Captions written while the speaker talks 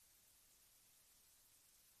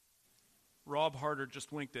Rob Harder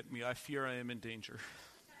just winked at me. I fear I am in danger.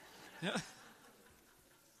 Yeah.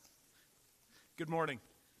 Good morning.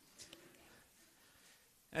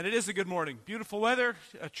 And it is a good morning. Beautiful weather,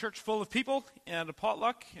 a church full of people, and a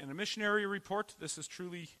potluck, and a missionary report. This is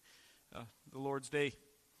truly the Lord's day.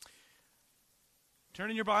 Turn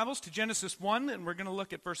in your Bibles to Genesis 1, and we're going to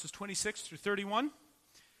look at verses 26 through 31.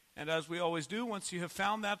 And as we always do, once you have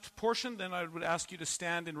found that portion, then I would ask you to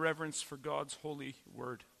stand in reverence for God's holy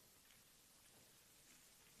word.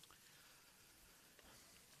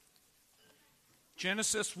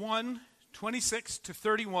 Genesis 1, 26 to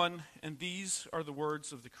 31, and these are the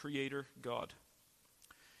words of the Creator God.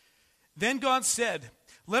 Then God said,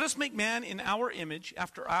 "Let us make man in our image,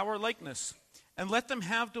 after our likeness, and let them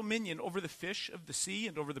have dominion over the fish of the sea,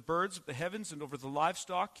 and over the birds of the heavens, and over the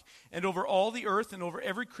livestock, and over all the earth, and over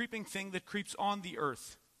every creeping thing that creeps on the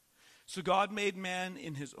earth." So God made man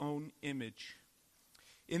in his own image.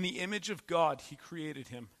 In the image of God he created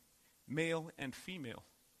him. Male and female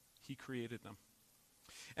he created them.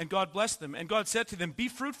 And God blessed them, and God said to them, "Be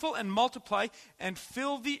fruitful and multiply, and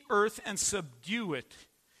fill the earth and subdue it,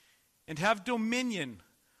 and have dominion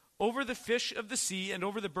over the fish of the sea, and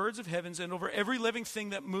over the birds of heavens, and over every living thing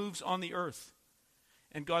that moves on the earth."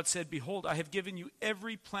 And God said, "Behold, I have given you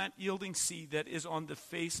every plant yielding seed that is on the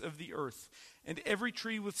face of the earth, and every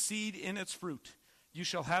tree with seed in its fruit. You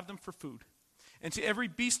shall have them for food. And to every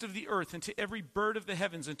beast of the earth, and to every bird of the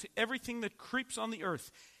heavens, and to everything that creeps on the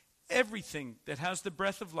earth, everything that has the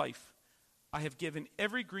breath of life, I have given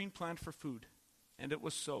every green plant for food." And it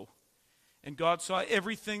was so. And God saw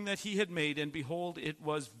everything that he had made, and behold, it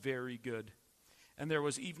was very good. And there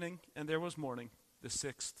was evening, and there was morning, the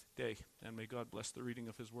sixth day. And may God bless the reading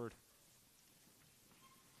of his word.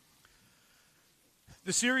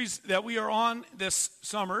 The series that we are on this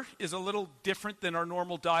summer is a little different than our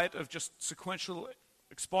normal diet of just sequential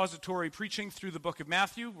expository preaching through the book of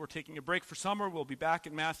Matthew. We're taking a break for summer. We'll be back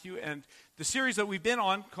in Matthew. And the series that we've been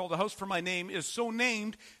on, called A House for My Name, is so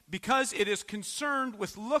named because it is concerned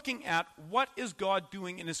with looking at what is God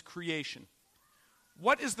doing in his creation.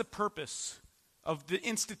 What is the purpose of the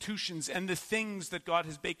institutions and the things that God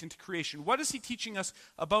has baked into creation? What is he teaching us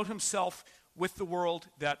about himself with the world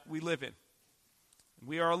that we live in?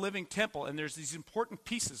 We are a living temple, and there's these important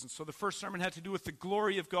pieces. And so the first sermon had to do with the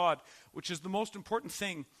glory of God, which is the most important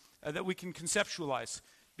thing that we can conceptualize,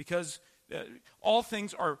 because all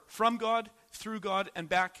things are from God, through God, and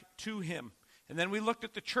back to him. And then we looked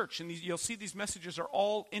at the church, and you'll see these messages are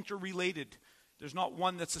all interrelated. There's not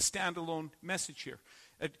one that's a standalone message here.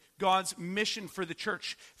 God's mission for the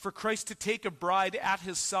church, for Christ to take a bride at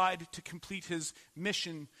his side to complete his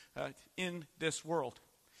mission in this world.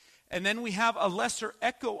 And then we have a lesser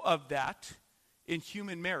echo of that in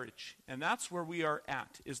human marriage. And that's where we are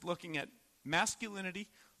at, is looking at masculinity,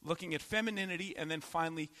 looking at femininity, and then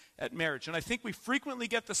finally at marriage. And I think we frequently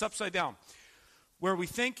get this upside down, where we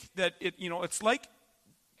think that it's like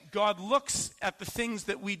God looks at the things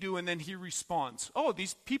that we do and then he responds. Oh,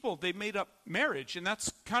 these people, they made up marriage, and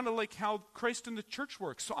that's kind of like how Christ and the church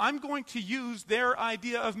works. So I'm going to use their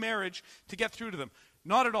idea of marriage to get through to them.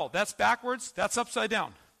 Not at all. That's backwards. That's upside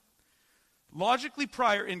down. Logically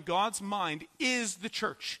prior in God's mind is the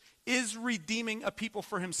church, is redeeming a people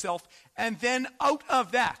for himself, and then out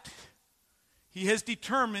of that, he has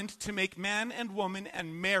determined to make man and woman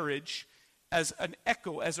and marriage as an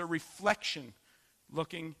echo, as a reflection,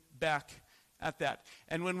 looking back at that.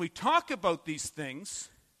 And when we talk about these things,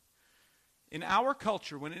 in our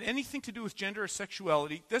culture, when it anything to do with gender or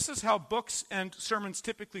sexuality, this is how books and sermons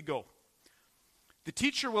typically go. The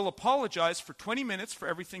teacher will apologize for 20 minutes for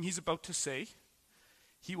everything he's about to say.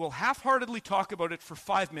 He will half-heartedly talk about it for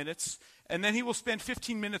 5 minutes, and then he will spend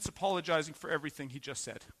 15 minutes apologizing for everything he just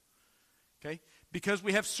said. Okay? Because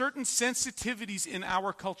we have certain sensitivities in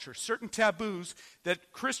our culture, certain taboos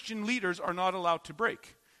that Christian leaders are not allowed to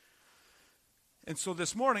break. And so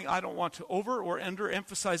this morning, I don't want to over or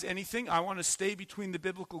underemphasize anything. I want to stay between the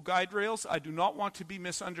biblical guide rails. I do not want to be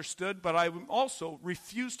misunderstood, but I also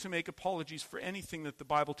refuse to make apologies for anything that the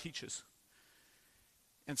Bible teaches.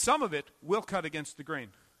 And some of it will cut against the grain.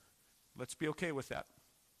 Let's be okay with that.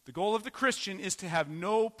 The goal of the Christian is to have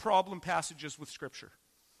no problem passages with Scripture.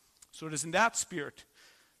 So it is in that spirit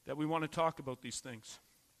that we want to talk about these things.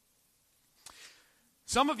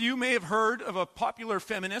 Some of you may have heard of a popular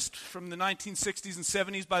feminist from the 1960s and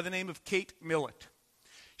 70s by the name of Kate Millett.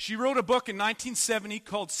 She wrote a book in 1970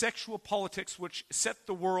 called Sexual Politics, which set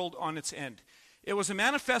the world on its end. It was a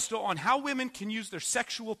manifesto on how women can use their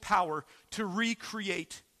sexual power to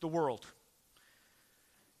recreate the world.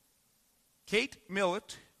 Kate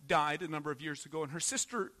Millett died a number of years ago, and her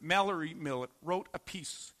sister Mallory Millett wrote a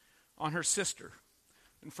piece on her sister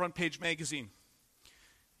in Front Page Magazine.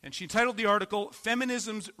 And she titled the article,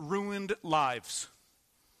 "Feminism's Ruined Lives."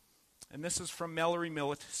 And this is from Mallory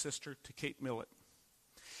Millett, sister to Kate Millett.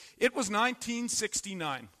 It was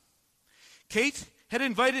 1969. Kate had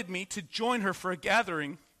invited me to join her for a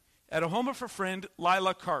gathering at a home of her friend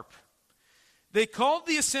Lila Karp. They called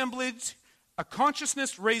the assemblage a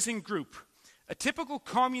consciousness-raising group, a typical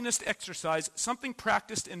communist exercise, something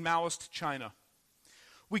practiced in Maoist China.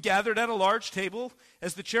 We gathered at a large table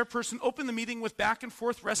as the chairperson opened the meeting with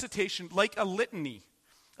back-and-forth recitation like a litany,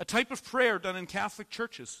 a type of prayer done in Catholic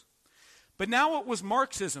churches. But now it was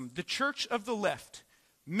Marxism, the church of the left,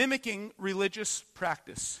 mimicking religious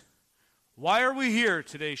practice. "Why are we here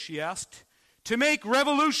today?" she asked. "To make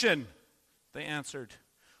revolution," they answered.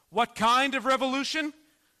 "What kind of revolution?"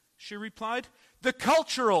 she replied. "The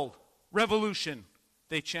cultural revolution,"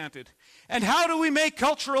 they chanted. "And how do we make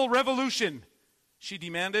cultural revolution?" she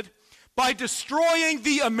demanded. "By destroying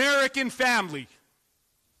the American family."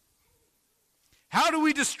 "How do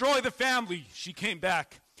we destroy the family?" she came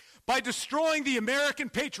back. "By destroying the American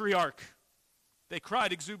patriarch," they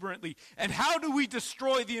cried exuberantly. "And how do we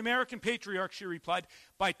destroy the American patriarch?" she replied.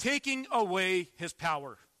 "By taking away his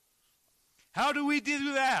power." "How do we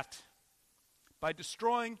do that?" "By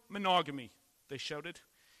destroying monogamy," they shouted.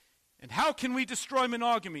 "And how can we destroy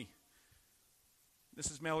monogamy?" This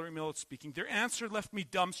is Mallory Millett speaking. Their answer left me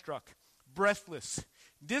dumbstruck, breathless,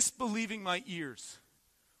 disbelieving my ears.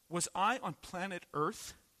 Was I on planet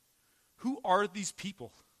Earth? Who are these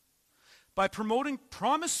people? By promoting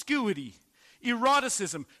promiscuity,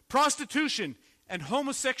 eroticism, prostitution, and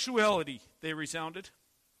homosexuality, they resounded.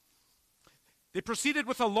 They proceeded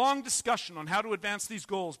with a long discussion on how to advance these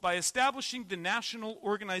goals by establishing the National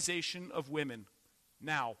Organization of Women,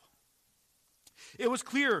 NOW. It was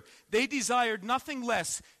clear they desired nothing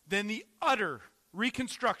less than the utter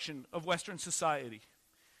reconstruction of Western society.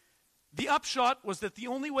 The upshot was that the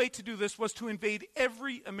only way to do this was to invade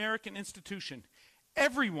every American institution.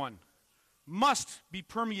 Everyone must be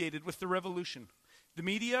permeated with the revolution. The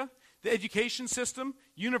media, the education system,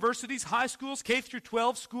 universities, high schools, K through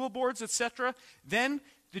 12, school boards, etc. Then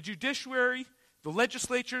the judiciary, the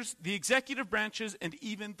legislatures, the executive branches, and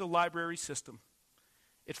even the library system.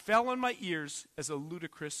 It fell on my ears as a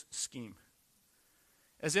ludicrous scheme,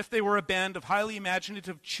 as if they were a band of highly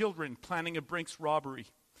imaginative children planning a Brinks robbery.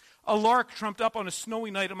 A lark trumped up on a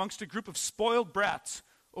snowy night amongst a group of spoiled brats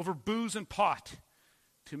over booze and pot.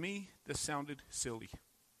 To me, this sounded silly.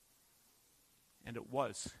 And it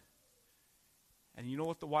was. And you know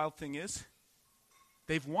what the wild thing is?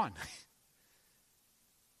 They've won.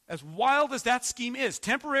 As wild as that scheme is,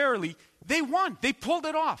 temporarily, they won. They pulled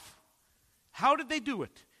it off. How did they do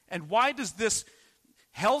it? And why does this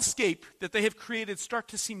hellscape that they have created start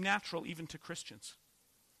to seem natural even to Christians?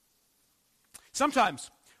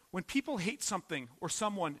 Sometimes, when people hate something or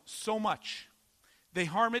someone so much, they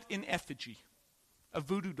harm it in effigy, a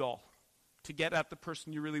voodoo doll, to get at the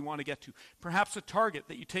person you really want to get to. Perhaps a target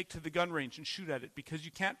that you take to the gun range and shoot at it because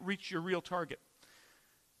you can't reach your real target.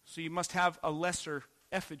 So you must have a lesser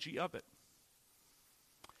effigy of it.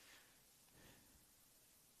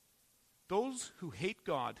 Those who hate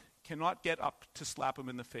God cannot get up to slap him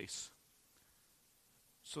in the face.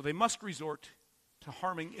 So they must resort to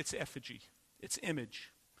harming its effigy, its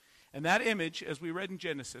image. And that image, as we read in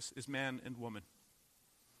Genesis, is man and woman.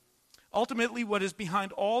 Ultimately, what is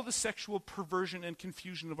behind all the sexual perversion and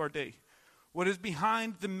confusion of our day, what is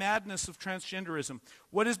behind the madness of transgenderism,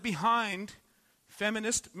 what is behind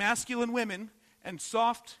feminist, masculine women and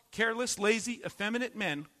soft, careless, lazy, effeminate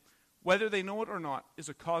men, whether they know it or not, is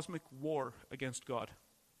a cosmic war against God.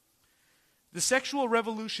 The sexual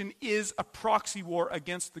revolution is a proxy war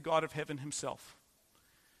against the God of heaven himself.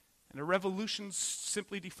 And a revolution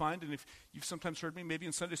simply defined, and if you've sometimes heard me, maybe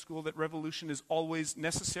in Sunday school, that revolution is always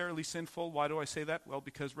necessarily sinful. Why do I say that? Well,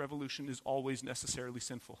 because revolution is always necessarily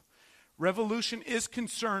sinful. Revolution is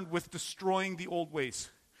concerned with destroying the old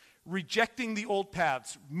ways, rejecting the old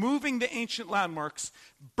paths, moving the ancient landmarks,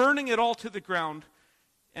 burning it all to the ground,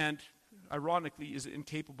 and ironically is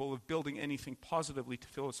incapable of building anything positively to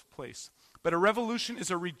fill its place. But a revolution is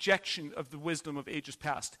a rejection of the wisdom of ages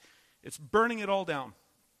past. It's burning it all down.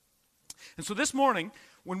 And so this morning,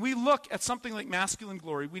 when we look at something like masculine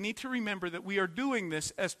glory, we need to remember that we are doing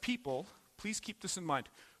this as people, please keep this in mind,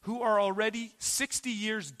 who are already 60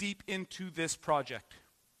 years deep into this project.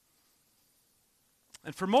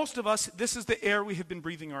 And for most of us, this is the air we have been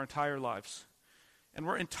breathing our entire lives. And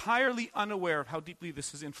we're entirely unaware of how deeply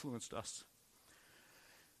this has influenced us.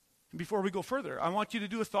 And before we go further, I want you to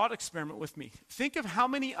do a thought experiment with me. Think of how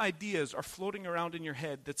many ideas are floating around in your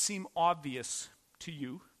head that seem obvious to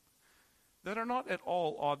you, that are not at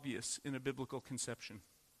all obvious in a biblical conception.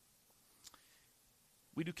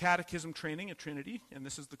 We do catechism training at Trinity, and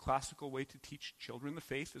this is the classical way to teach children the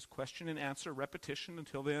faith, is question and answer, repetition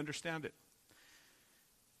until they understand it.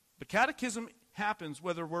 But catechism happens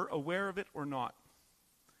whether we're aware of it or not.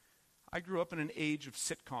 I grew up in an age of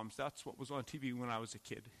sitcoms. That's what was on TV when I was a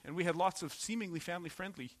kid. And we had lots of seemingly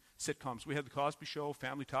family-friendly sitcoms. We had The Cosby Show,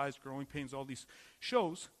 Family Ties, Growing Pains, all these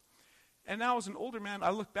shows. And now as an older man, I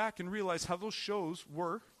look back and realize how those shows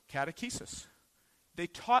were catechesis. They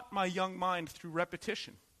taught my young mind through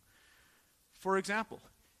repetition. For example,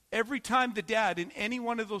 every time the dad in any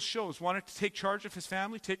one of those shows wanted to take charge of his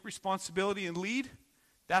family, take responsibility and lead,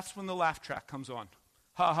 that's when the laugh track comes on.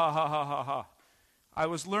 Ha ha ha ha ha ha. I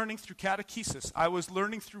was learning through catechesis. I was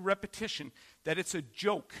learning through repetition that it's a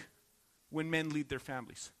joke when men lead their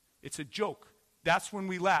families. It's a joke. That's when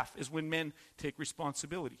we laugh, is when men take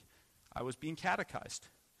responsibility. I was being catechized.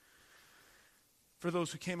 For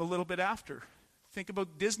those who came a little bit after, think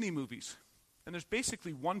about Disney movies. And there's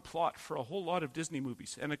basically one plot for a whole lot of Disney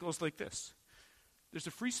movies, and it goes like this. There's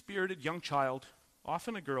a free-spirited young child,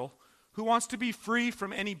 often a girl, who wants to be free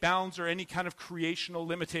from any bounds or any kind of creational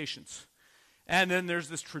limitations. And then there's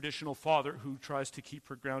this traditional father who tries to keep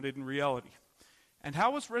her grounded in reality. And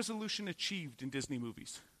how is resolution achieved in Disney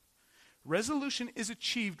movies? Resolution is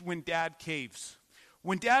achieved when dad caves.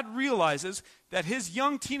 When dad realizes that his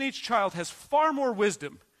young teenage child has far more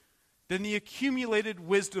wisdom than the accumulated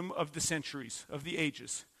wisdom of the centuries, of the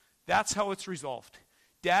ages. That's how it's resolved.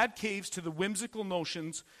 Dad caves to the whimsical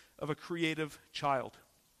notions of a creative child.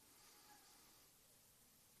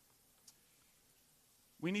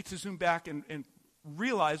 We need to zoom back and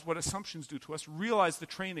realize what assumptions do to us, realize the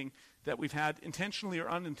training that we've had, intentionally or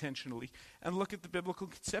unintentionally, and look at the biblical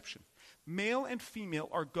conception. Male and female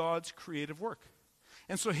are God's creative work.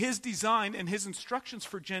 And so his design and his instructions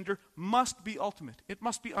for gender must be ultimate. It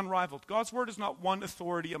must be unrivaled. God's word is not one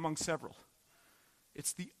authority among several.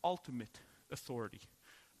 It's the ultimate authority.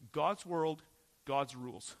 God's world, God's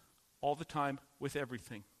rules, all the time, with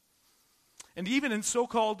everything. And even in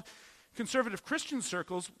so-called conservative Christian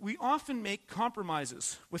circles, we often make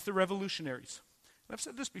compromises with the revolutionaries. And I've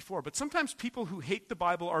said this before, but sometimes people who hate the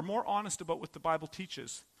Bible are more honest about what the Bible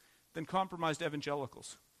teaches than compromised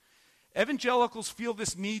evangelicals. Evangelicals feel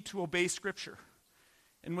this need to obey Scripture.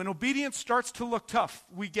 And when obedience starts to look tough,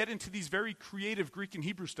 we get into these very creative Greek and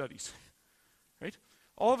Hebrew studies. Right?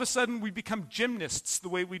 All of a sudden, we become gymnasts the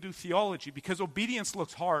way we do theology because obedience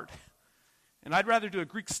looks hard. And I'd rather do a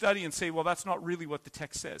Greek study and say, well, that's not really what the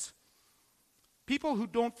text says. People who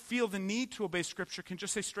don't feel the need to obey Scripture can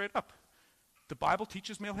just say straight up, the Bible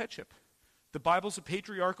teaches male headship. The Bible's a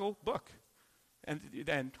patriarchal book. And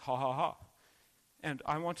ha ha ha. And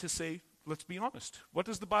I want to say, let's be honest. What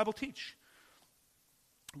does the Bible teach?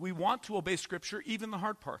 We want to obey Scripture, even the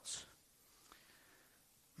hard parts.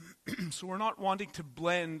 So we're not wanting to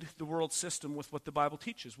blend the world system with what the Bible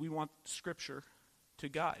teaches. We want Scripture to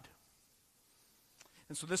guide.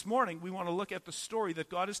 And so this morning, we want to look at the story that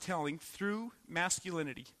God is telling through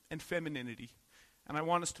masculinity and femininity. And I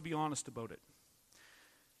want us to be honest about it.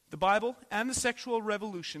 The Bible and the sexual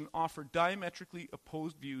revolution offer diametrically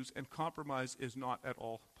opposed views, and compromise is not at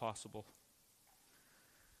all possible.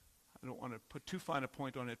 I don't want to put too fine a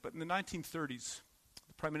point on it, but in the 1930s,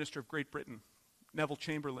 the Prime Minister of Great Britain, Neville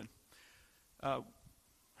Chamberlain,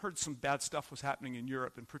 heard some bad stuff was happening in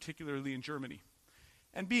Europe, and particularly in Germany.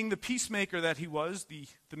 And being the peacemaker that he was, the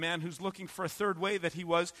man who's looking for a third way that he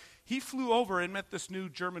was, he flew over and met this new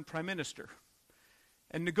German Prime Minister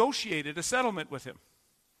and negotiated a settlement with him.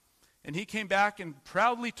 And he came back and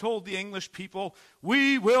proudly told the English people,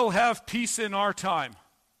 "We will have peace in our time."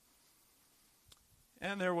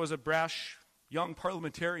 And there was a brash young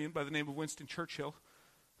parliamentarian by the name of Winston Churchill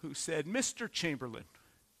who said, "Mr. Chamberlain,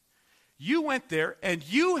 you went there and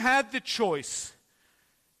you had the choice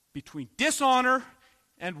between dishonor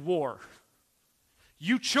and war.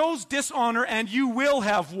 You chose dishonor and you will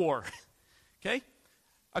have war." Okay?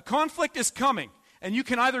 A conflict is coming. And you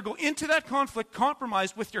can either go into that conflict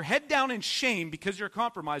compromised with your head down in shame because you're a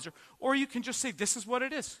compromiser, or you can just say, this is what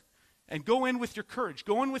it is. And go in with your courage.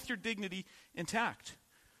 Go in with your dignity intact.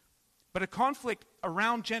 But a conflict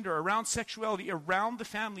around gender, around sexuality, around the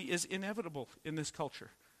family is inevitable in this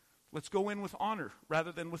culture. Let's go in with honor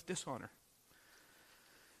rather than with dishonor.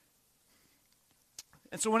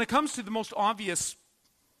 And so when it comes to the most obvious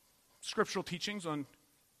scriptural teachings on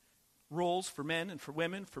roles for men and for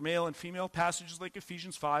women, for male and female, passages like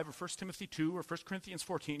Ephesians 5 or 1 Timothy 2 or 1 Corinthians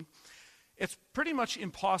 14, it's pretty much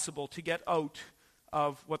impossible to get out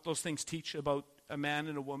of what those things teach about a man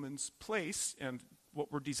and a woman's place and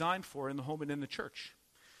what we're designed for in the home and in the church.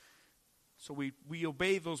 So we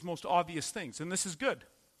obey those most obvious things, and this is good.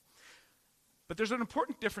 But there's an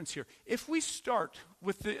important difference here. If we start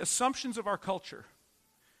with the assumptions of our culture,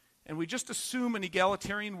 and we just assume an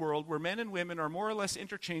egalitarian world where men and women are more or less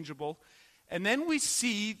interchangeable, and then we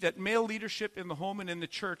see that male leadership in the home and in the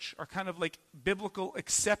church are kind of like biblical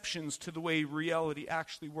exceptions to the way reality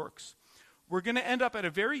actually works, we're going to end up at a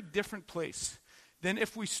very different place than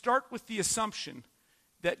if we start with the assumption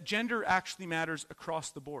that gender actually matters across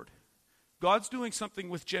the board. God's doing something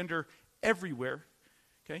with gender everywhere.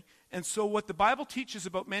 Okay? And so what the Bible teaches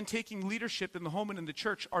about men taking leadership in the home and in the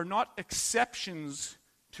church are not exceptions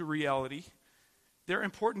to reality. They're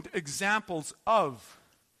important examples of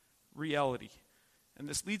reality. And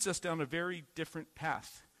this leads us down a very different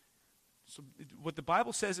path. So what the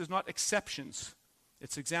Bible says is not exceptions,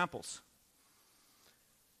 it's examples.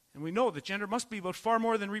 And we know that gender must be about far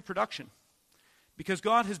more than reproduction, because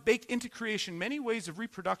God has baked into creation many ways of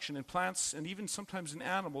reproduction in plants and even sometimes in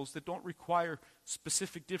animals that don't require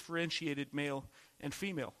specific differentiated male and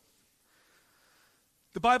female.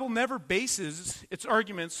 The Bible never bases its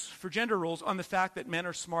arguments for gender roles on the fact that men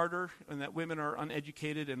are smarter and that women are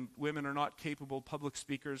uneducated and women are not capable public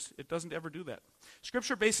speakers. It doesn't ever do that.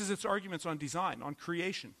 Scripture bases its arguments on design, on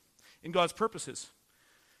creation, in God's purposes.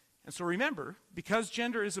 And so remember, because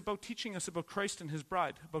gender is about teaching us about Christ and his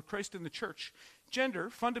bride, about Christ and the church, gender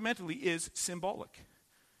fundamentally is symbolic.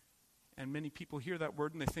 And many people hear that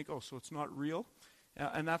word and they think, oh, so it's not real?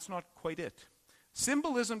 And that's not quite it.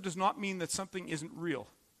 Symbolism does not mean that something isn't real.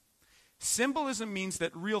 Symbolism means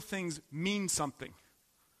that real things mean something.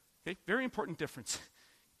 Okay? Very important difference.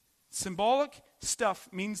 Symbolic stuff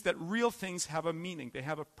means that real things have a meaning. They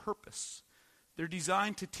have a purpose. They're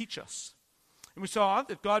designed to teach us. And we saw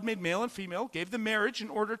that God made male and female, gave them marriage in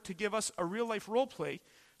order to give us a real-life role play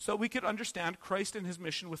so that we could understand Christ and his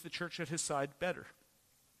mission with the church at his side better.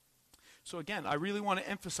 So again, I really want to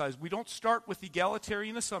emphasize, we don't start with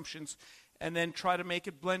egalitarian assumptions and then try to make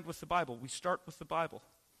it blend with the Bible. We start with the Bible,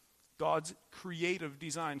 God's creative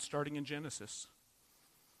design starting in Genesis.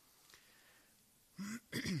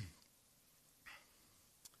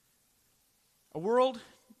 A world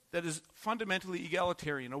that is fundamentally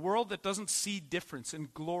egalitarian, a world that doesn't see difference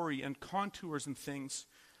and glory and contours and things,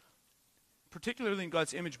 particularly in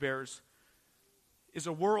God's image bearers, is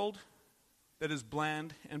a world that is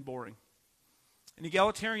bland and boring. And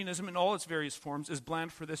egalitarianism in all its various forms is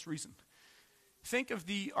bland for this reason. Think of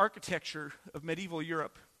the architecture of medieval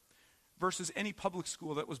Europe versus any public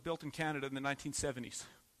school that was built in Canada in the 1970s.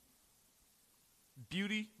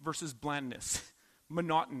 Beauty versus blandness,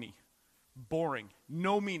 monotony, boring,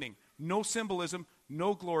 no meaning, no symbolism,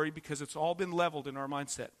 no glory, because it's all been leveled in our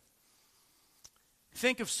mindset.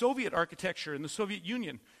 Think of Soviet architecture in the Soviet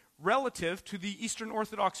Union relative to the Eastern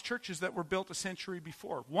Orthodox churches that were built a century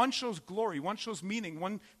before. One shows glory, one shows meaning,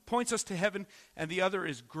 one points us to heaven, and the other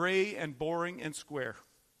is gray and boring and square.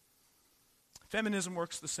 Feminism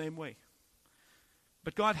works the same way.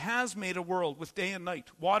 But God has made a world with day and night,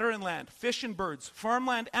 water and land, fish and birds,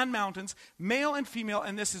 farmland and mountains, male and female,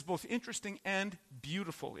 and this is both interesting and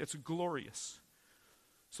beautiful. It's glorious.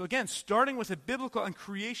 So again, starting with a biblical and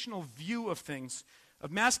creational view of things,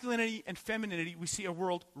 of masculinity and femininity, we see a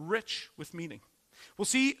world rich with meaning. We'll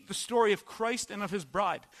see the story of Christ and of his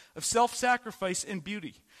bride, of self-sacrifice and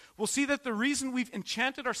beauty. We'll see that the reason we've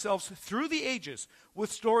enchanted ourselves through the ages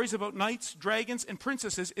with stories about knights, dragons, and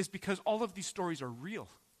princesses is because all of these stories are real.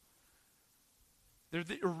 They're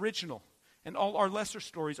the original, and all our lesser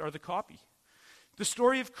stories are the copy. The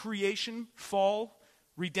story of creation, fall,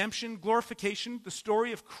 redemption, glorification, the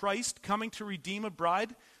story of Christ coming to redeem a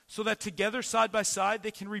bride so that together, side by side,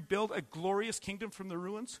 they can rebuild a glorious kingdom from the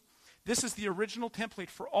ruins. This is the original template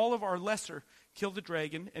for all of our lesser kill the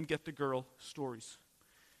dragon and get the girl stories.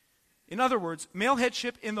 In other words, male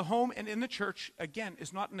headship in the home and in the church, again,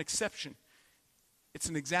 is not an exception. It's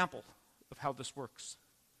an example of how this works.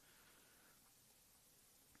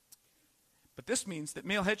 But this means that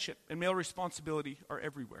male headship and male responsibility are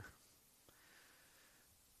everywhere.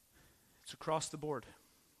 It's across the board.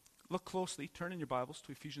 Look closely, turn in your Bibles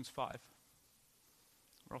to Ephesians 5.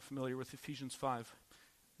 We're all familiar with Ephesians 5.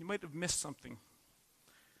 You might have missed something.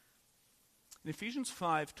 In Ephesians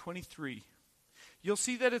 5:23, you'll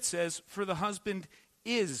see that it says, "For the husband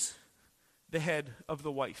is the head of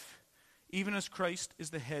the wife, even as Christ is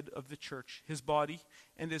the head of the church, his body,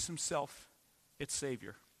 and is himself its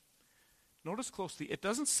Savior." Notice closely, it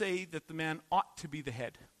doesn't say that the man ought to be the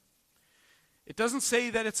head. It doesn't say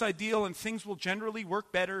that it's ideal and things will generally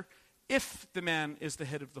work better if the man is the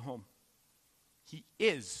head of the home. He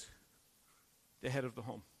is the head of the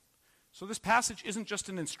home. So this passage isn't just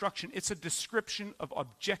an instruction, it's a description of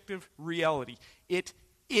objective reality. It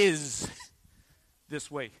is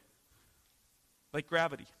this way, like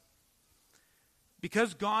gravity.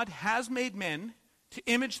 Because God has made men to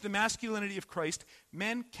image the masculinity of Christ,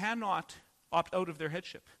 men cannot opt out of their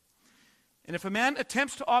headship. And if a man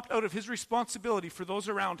attempts to opt out of his responsibility for those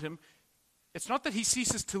around him, it's not that he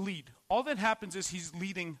ceases to lead. All that happens is he's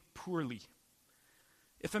leading poorly.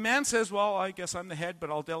 If a man says, well, I guess I'm the head,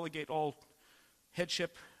 but I'll delegate all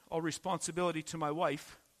headship, all responsibility to my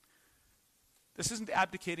wife, this isn't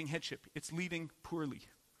abdicating headship. It's leading poorly.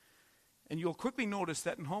 And you'll quickly notice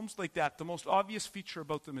that in homes like that, the most obvious feature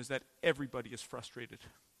about them is that everybody is frustrated.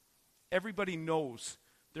 Everybody knows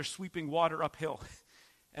they're sweeping water uphill.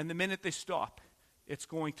 And the minute they stop, it's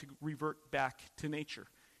going to revert back to nature.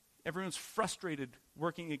 Everyone's frustrated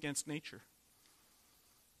working against nature.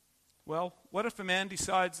 Well, what if a man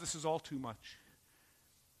decides this is all too much?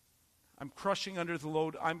 I'm crushing under the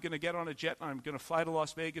load. I'm going to get on a jet and I'm going to fly to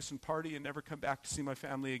Las Vegas and party and never come back to see my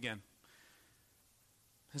family again.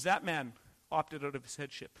 Has that man opted out of his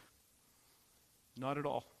headship? Not at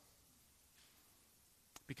all.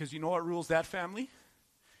 Because you know what rules that family?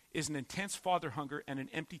 Is an intense father hunger and an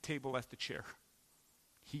empty table at the chair.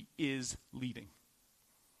 He is leading.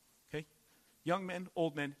 Okay? Young men,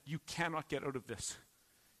 old men, you cannot get out of this.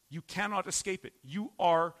 You cannot escape it. You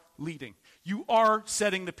are leading. You are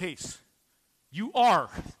setting the pace. You are.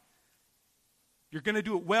 You're going to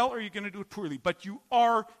do it well or you're going to do it poorly, but you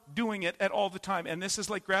are doing it at all the time. And this is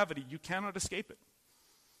like gravity. You cannot escape it.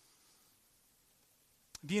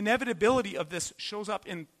 The inevitability of this shows up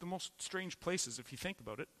in the most strange places, if you think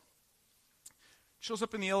about it. It shows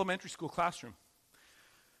up in the elementary school classroom.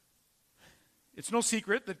 It's no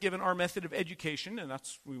secret that given our method of education, and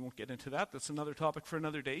we won't get into that, that's another topic for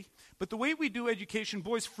another day, but the way we do education,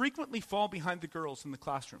 boys frequently fall behind the girls in the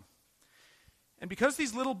classroom. And because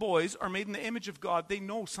these little boys are made in the image of God, they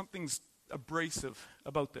know something's abrasive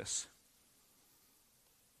about this.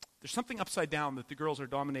 There's something upside down that the girls are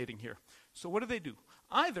dominating here. So what do?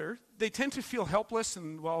 Either they tend to feel helpless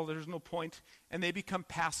and, well, there's no point, and they become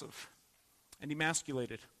passive and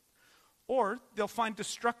emasculated. Or they'll find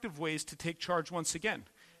destructive ways to take charge once again.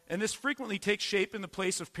 And this frequently takes shape in the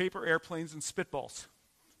place of paper airplanes and spitballs.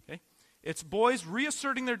 Okay? It's boys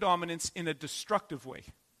reasserting their dominance in a destructive way.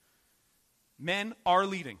 Men are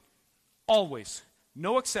leading. Always.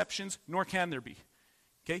 No exceptions, nor can there be.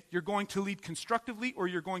 Okay? You're going to lead constructively or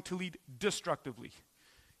you're going to lead destructively.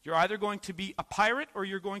 You're either going to be a pirate or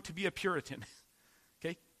you're going to be a Puritan.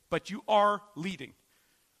 Okay? But you are leading.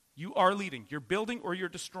 You are leading. You're building or you're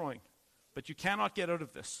destroying. But you cannot get out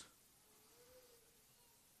of this.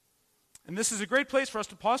 And this is a great place for us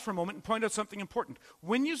to pause for a moment and point out something important.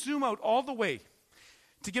 When you zoom out all the way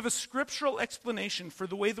to give a scriptural explanation for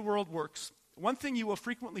the way the world works, one thing you will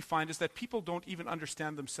frequently find is that people don't even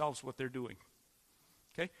understand themselves what they're doing.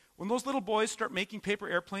 Okay? When those little boys start making paper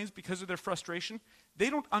airplanes because of their frustration, they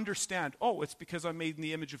don't understand, oh, it's because I'm made in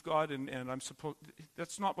the image of God and I'm supposed...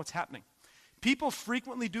 That's not what's happening. People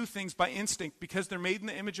frequently do things by instinct because they're made in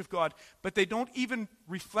the image of God, but they don't even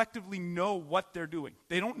reflectively know what they're doing.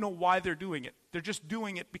 They don't know why they're doing it. They're just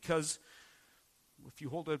doing it because if you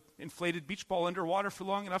hold an inflated beach ball underwater for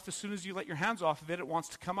long enough, as soon as you let your hands off of it, it wants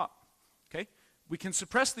to come up. Okay? We can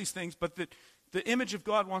suppress these things, but the image of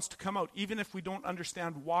God wants to come out, even if we don't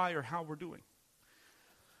understand why or how we're doing.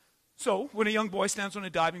 So, when a young boy stands on a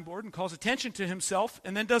diving board and calls attention to himself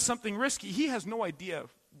and then does something risky, he has no idea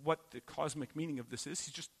what the cosmic meaning of this is.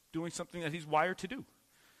 He's just doing something that he's wired to do.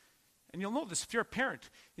 And you'll know this if you're a parent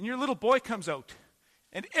and your little boy comes out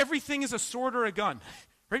and everything is a sword or a gun.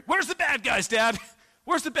 Right? Where's the bad guys, Dad?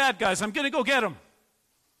 Where's the bad guys? I'm going to go get them.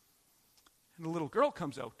 And the little girl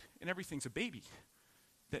comes out and everything's a baby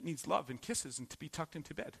that needs love and kisses and to be tucked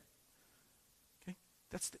into bed. Okay?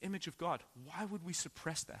 That's the image of God. Why would we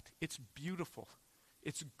suppress that? It's beautiful.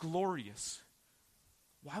 It's glorious.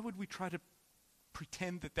 Why would we try to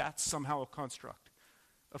pretend that that's somehow a construct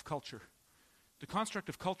of culture? The construct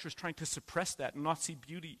of culture is trying to suppress that and not see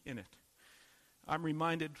beauty in it. I'm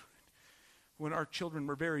reminded when our children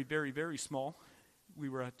were very, very, very small, we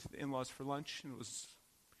were at the in-laws for lunch, and it was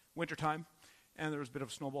wintertime, and there was a bit of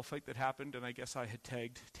a snowball fight that happened, and I guess I had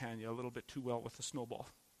tagged Tanya a little bit too well with the snowball.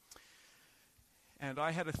 And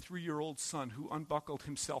I had a 3-year-old son who unbuckled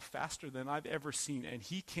himself faster than I've ever seen, and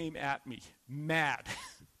he came at me mad.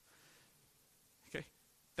 Okay?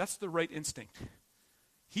 That's the right instinct.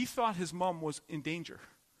 He thought his mom was in danger.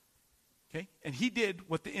 Okay? And he did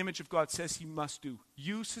what the image of God says he must do.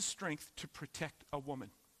 Use his strength to protect a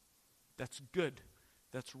woman. That's good.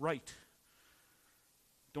 That's right.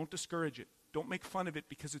 Don't discourage it. Don't make fun of it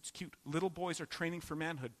because it's cute. Little boys are training for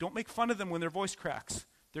manhood. Don't make fun of them when their voice cracks.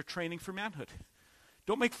 They're training for manhood.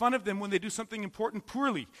 Don't make fun of them when they do something important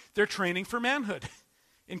poorly. They're training for manhood.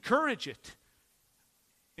 Encourage it.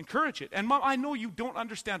 Encourage it. And Mom, I know you don't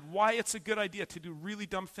understand why it's a good idea to do really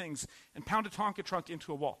dumb things and pound a Tonka truck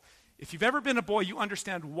into a wall. If you've ever been a boy, you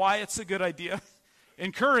understand why it's a good idea.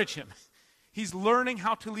 Encourage him. He's learning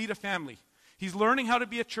how to lead a family. He's learning how to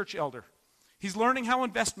be a church elder. He's learning how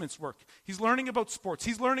investments work. He's learning about sports.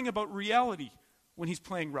 He's learning about reality when he's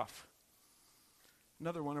playing rough.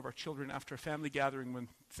 Another one of our children, after a family gathering when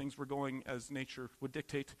things were going as nature would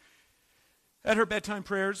dictate, at her bedtime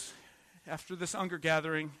prayers, after this Unger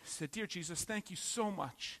gathering, said, "Dear Jesus, thank you so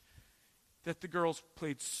much that the girls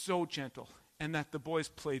played so gentle and that the boys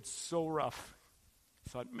played so rough." I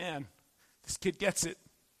thought, man, this kid gets it.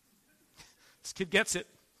 This kid gets it.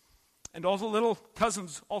 And all the little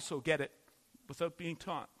cousins also get it without being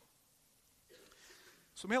taught.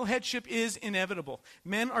 So male headship is inevitable.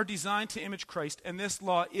 Men are designed to image Christ, and this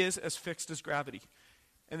law is as fixed as gravity.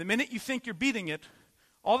 And the minute you think you're beating it,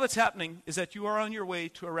 all that's happening is that you are on your way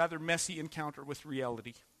to a rather messy encounter with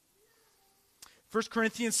reality. 1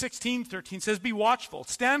 Corinthians 16:13 says, "Be watchful,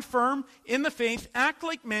 stand firm in the faith, act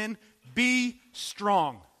like men, be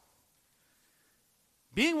strong."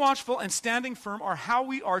 Being watchful and standing firm are how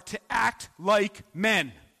we are to act like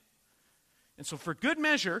men. And so for good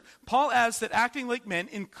measure, Paul adds that acting like men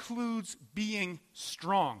includes being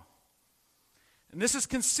strong. And this is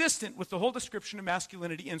consistent with the whole description of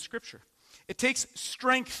masculinity in Scripture. It takes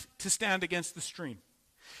strength to stand against the stream.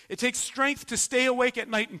 It takes strength to stay awake at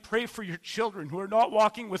night and pray for your children who are not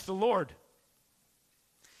walking with the Lord.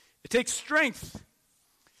 It takes strength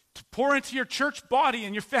to pour into your church body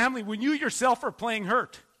and your family when you yourself are playing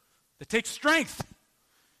hurt. It takes strength.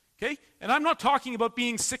 Okay? And I'm not talking about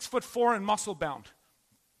being 6'4" and muscle bound.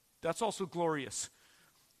 That's also glorious.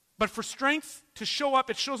 But for strength to show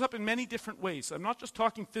up, it shows up in many different ways. I'm not just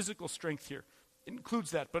talking physical strength here. It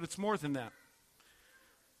includes that, but it's more than that.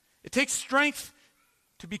 It takes strength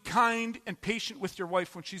to be kind and patient with your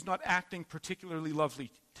wife when she's not acting particularly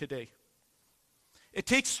lovely today. It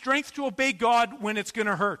takes strength to obey God when it's going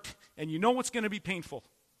to hurt, and you know it's going to be painful.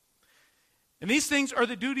 And these things are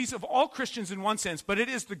the duties of all Christians in one sense, but it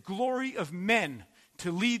is the glory of men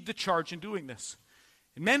to lead the charge in doing this.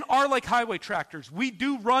 And men are like highway tractors. We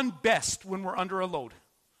do run best when we're under a load.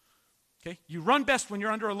 Okay? You run best when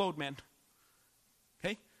you're under a load, men.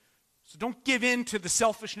 Okay? So don't give in to the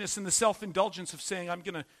selfishness and the self-indulgence of saying, I'm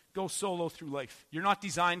going to go solo through life. You're not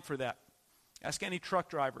designed for that. Ask any truck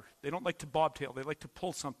driver. They don't like to bobtail. They like to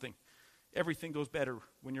pull something. Everything goes better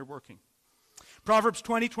when you're working. Proverbs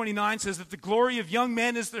 20:29 says that the glory of young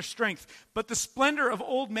men is their strength, but the splendor of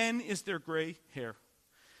old men is their gray hair.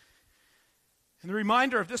 And the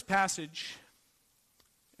reminder of this passage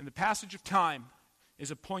and the passage of time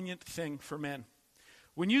is a poignant thing for men.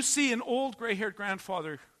 When you see an old gray-haired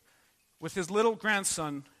grandfather with his little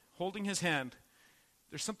grandson holding his hand,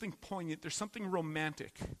 there's something poignant, there's something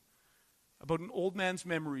romantic about an old man's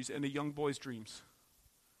memories and a young boy's dreams.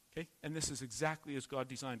 Okay? And this is exactly as God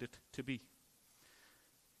designed it to be.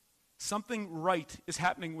 Something right is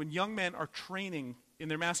happening when young men are training in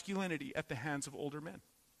their masculinity at the hands of older men.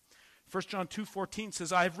 1 John 2:14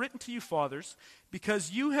 says, I have written to you, fathers, because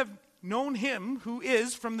you have known him who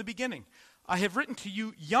is from the beginning. I have written to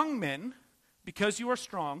you, young men, because you are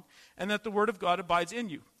strong, and that the word of God abides in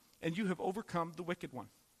you, and you have overcome the wicked one.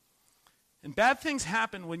 And bad things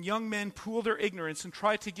happen when young men pool their ignorance and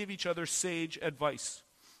try to give each other sage advice.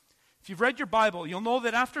 If you've read your Bible, you'll know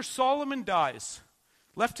that after Solomon dies,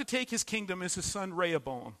 left to take his kingdom is his son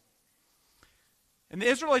Rehoboam. And the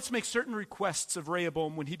Israelites make certain requests of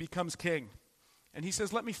Rehoboam when he becomes king. And he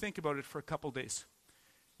says, let me think about it for a couple days.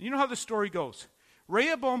 You know how the story goes.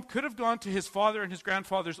 Rehoboam could have gone to his father and his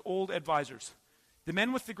grandfather's old advisors, the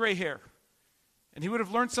men with the gray hair, and he would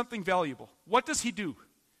have learned something valuable. What does he do?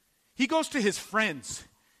 He goes to his friends.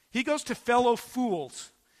 He goes to fellow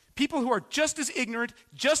fools, people who are just as ignorant,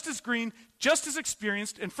 just as green, just as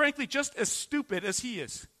experienced, and frankly, just as stupid as he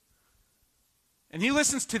is. And he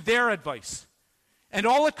listens to their advice. And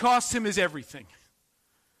all it costs him is everything.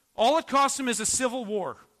 All it costs him is a civil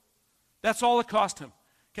war. That's all it cost him.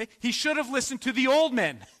 Okay? He should have listened to the old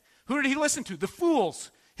men. Who did he listen to? The fools,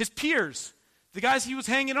 his peers, the guys he was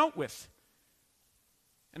hanging out with.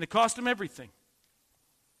 And it cost him everything.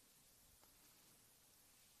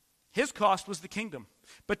 His cost was the kingdom.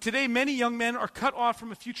 But today, many young men are cut off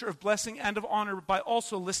from a future of blessing and of honor by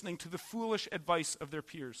also listening to the foolish advice of their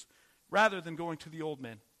peers, rather than going to the old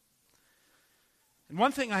men. And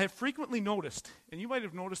one thing I have frequently noticed, and you might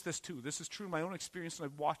have noticed this too, this is true in my own experience and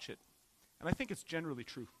I watch it, And I think it's generally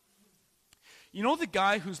true. You know the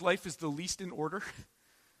guy whose life is the least in order?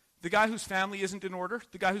 The guy whose family isn't in order?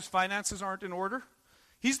 The guy whose finances aren't in order?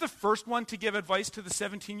 He's the first one to give advice to the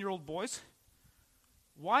 17-year-old boys.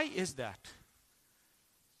 Why is that?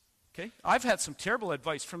 Okay, I've had some terrible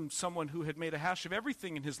advice from someone who had made a hash of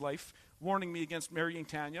everything in his life, warning me against marrying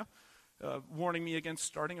Tanya, warning me against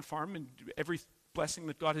starting a farm and every blessing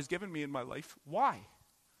that God has given me in my life. Why?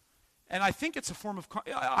 And I think it's a form of,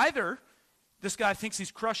 either this guy thinks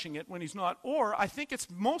he's crushing it when he's not, or I think it's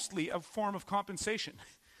mostly a form of compensation.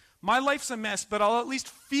 My life's a mess, but I'll at least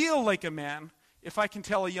feel like a man if I can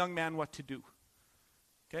tell a young man what to do.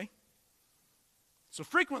 Okay? So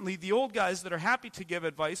frequently, the old guys that are happy to give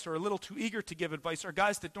advice or a little too eager to give advice are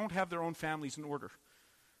guys that don't have their own families in order.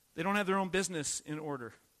 They don't have their own business in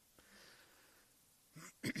order.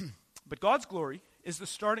 But God's glory is the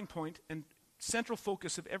starting point and central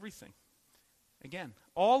focus of everything. Again,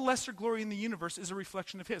 all lesser glory in the universe is a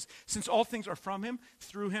reflection of His, since all things are from Him,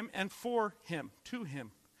 through Him, and for Him, to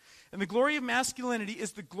Him. And the glory of masculinity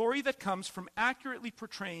is the glory that comes from accurately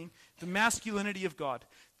portraying the masculinity of God,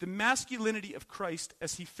 the masculinity of Christ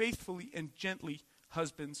as He faithfully and gently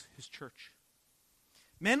husbands His church.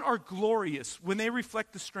 Men are glorious when they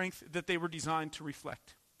reflect the strength that they were designed to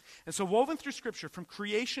reflect. And so woven through Scripture, from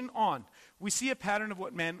creation on, we see a pattern of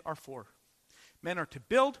what men are for. Men are to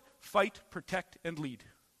build, fight, protect, and lead.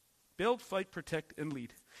 Build, fight, protect, and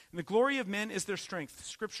lead. And the glory of men is their strength.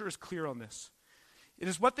 Scripture is clear on this. It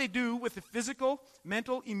is what they do with the physical,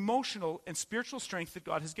 mental, emotional, and spiritual strength that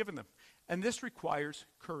God has given them. And this requires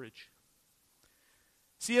courage.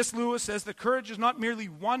 C.S. Lewis says that courage is not merely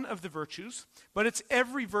one of the virtues, but it's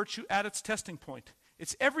every virtue at its testing point.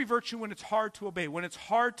 It's every virtue when it's hard to obey, when it's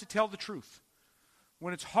hard to tell the truth,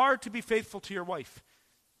 when it's hard to be faithful to your wife.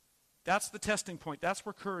 That's the testing point. That's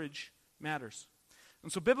where courage matters.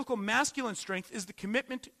 And so biblical masculine strength is the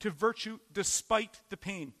commitment to virtue despite the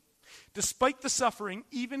pain, despite the suffering,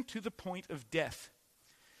 even to the point of death.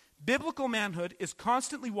 Biblical manhood is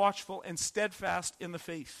constantly watchful and steadfast in the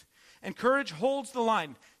faith. And courage holds the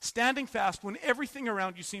line, standing fast when everything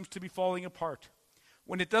around you seems to be falling apart,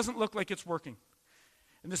 when it doesn't look like it's working.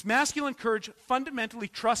 And this masculine courage fundamentally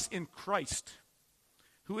trusts in Christ,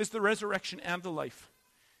 who is the resurrection and the life.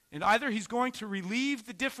 And either He's going to relieve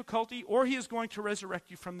the difficulty or He is going to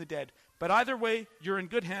resurrect you from the dead. But either way, you're in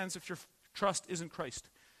good hands if your trust is in Christ.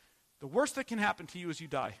 The worst that can happen to you is you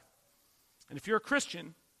die. And if you're a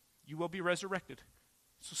Christian, you will be resurrected.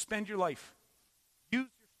 So spend your life. Use your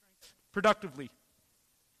strength productively.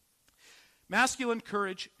 Masculine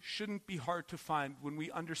courage shouldn't be hard to find when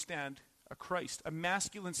we understand a Christ, a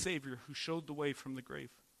masculine Savior who showed the way from the grave.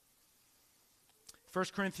 1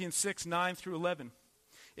 Corinthians 6, 9 through 11.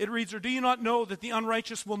 It reads, "Or do you not know that the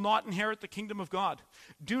unrighteous will not inherit the kingdom of God?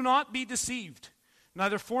 Do not be deceived.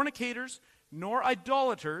 Neither fornicators, nor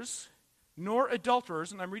idolaters, nor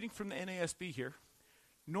adulterers," and I'm reading from the NASB here,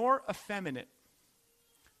 "nor effeminate,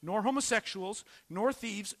 nor homosexuals, nor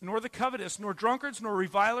thieves, nor the covetous, nor drunkards, nor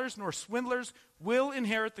revilers, nor swindlers will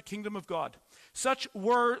inherit the kingdom of God. Such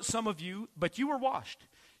were some of you, but you were washed.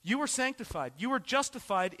 You were sanctified. You were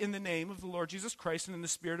justified in the name of the Lord Jesus Christ and in the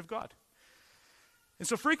Spirit of God." And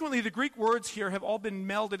so frequently the Greek words here have all been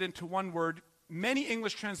melded into one word. Many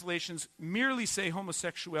English translations merely say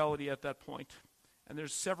homosexuality at that point. And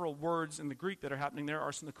there's several words in the Greek that are happening there,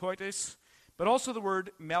 arsenokoites, but also the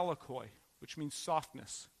word malakoi, which means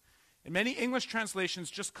softness. And many English translations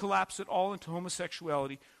just collapse it all into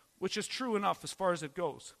homosexuality, which is true enough as far as it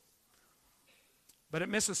goes. But it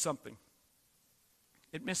misses something.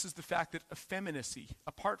 It misses the fact that effeminacy,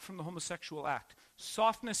 apart from the homosexual act,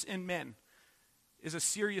 softness in men, is a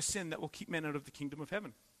serious sin that will keep men out of the kingdom of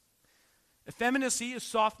heaven. Effeminacy is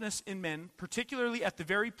softness in men, particularly at the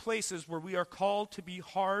very places where we are called to be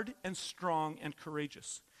hard and strong and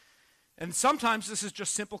courageous. And sometimes this is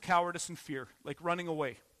just simple cowardice and fear, like running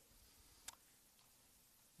away.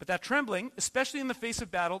 But that trembling, especially in the face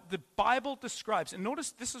of battle, the Bible describes, and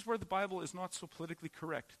notice this is where the Bible is not so politically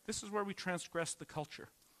correct. This is where we transgress the culture.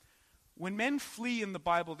 When men flee in the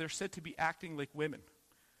Bible, they're said to be acting like women.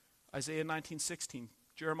 Isaiah 19:16,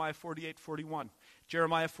 Jeremiah 48:41,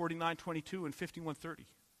 Jeremiah 49:22, and 51:30.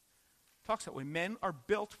 Talks that way. Men are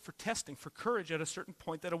built for testing, for courage at a certain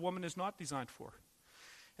point that a woman is not designed for.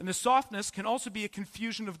 And the softness can also be a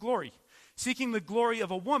confusion of glory, seeking the glory of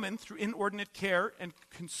a woman through inordinate care and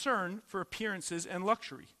concern for appearances and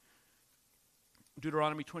luxury.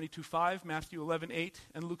 Deuteronomy 22:5, Matthew 11:8,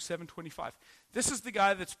 and Luke 7:25. This is the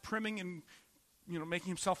guy that's primming and making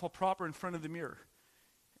himself all proper in front of the mirror.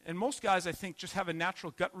 And most guys, I think, just have a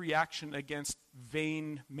natural gut reaction against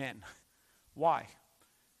vain men. Why?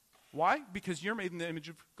 Why? Because you're made in the image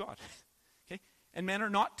of God. Okay? And men are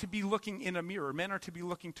not to be looking in a mirror. Men are to be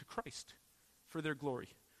looking to Christ for their glory.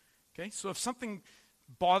 Okay? So if something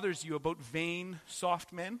bothers you about vain,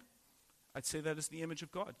 soft men, I'd say that is the image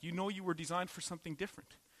of God. You know you were designed for something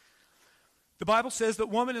different. The Bible says that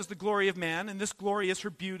woman is the glory of man, and this glory is her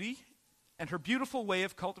beauty and her beautiful way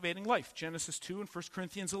of cultivating life. Genesis 2 and 1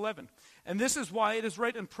 Corinthians 11. And this is why it is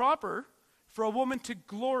right and proper for a woman to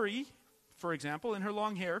glory, for example, in her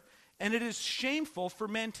long hair, and it is shameful for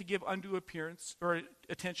men to give undue appearance or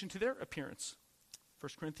attention to their appearance.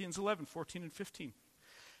 1 Corinthians 11, 14 and 15.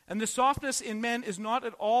 And the softness in men is not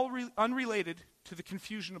at all unrelated to the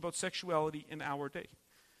confusion about sexuality in our day.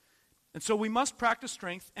 And so we must practice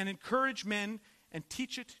strength and encourage men and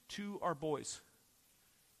teach it to our boys.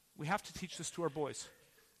 We have to teach this to our boys.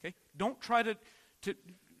 Okay? Don't try to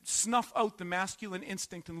snuff out the masculine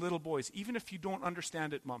instinct in little boys, even if you don't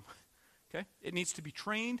understand it, Mom. Okay? It needs to be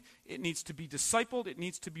trained. It needs to be discipled. It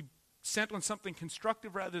needs to be sent on something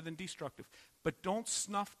constructive rather than destructive. But don't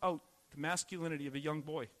snuff out the masculinity of a young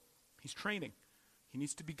boy. He's training. He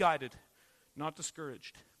needs to be guided, not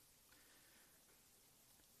discouraged.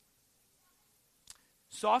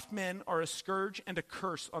 Soft men are a scourge and a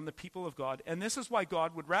curse on the people of God, and this is why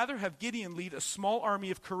God would rather have Gideon lead a small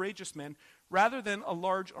army of courageous men rather than a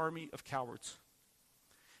large army of cowards.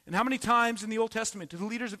 And how many times in the Old Testament do the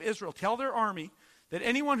leaders of Israel tell their army that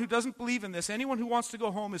anyone who doesn't believe in this, anyone who wants to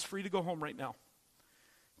go home is free to go home right now?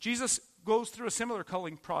 Jesus goes through a similar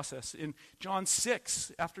culling process in John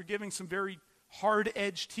 6 after giving some very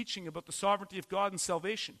hard-edged teaching about the sovereignty of God and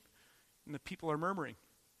salvation. And the people are murmuring.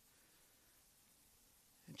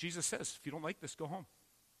 And Jesus says, if you don't like this, go home.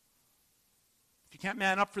 If you can't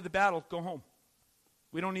man up for the battle, go home.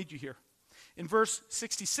 We don't need you here. In verse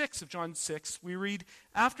 66 of John 6, we read,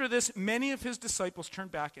 after this, many of his disciples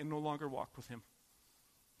turned back and no longer walked with him.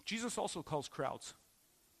 Jesus also calls crowds.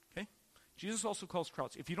 Okay? Jesus also calls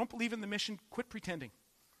crowds. If you don't believe in the mission, quit pretending.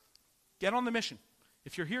 Get on the mission.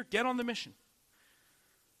 If you're here, get on the mission.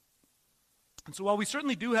 And so while we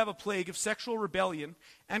certainly do have a plague of sexual rebellion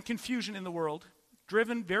and confusion in the world,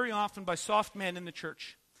 driven very often by soft men in the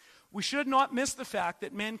church, we should not miss the fact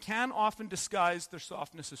that men can often disguise their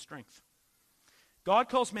softness as strength. God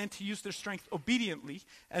calls men to use their strength obediently,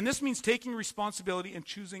 and this means taking responsibility and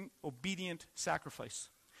choosing obedient sacrifice.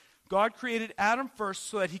 God created Adam first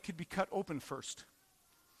so that he could be cut open first.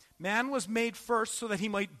 Man was made first so that he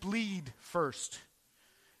might bleed first.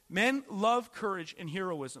 Men love courage and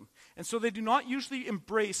heroism, and so they do not usually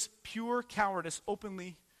embrace pure cowardice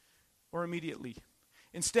openly or immediately.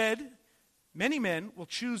 Instead, many men will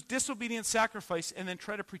choose disobedient sacrifice and then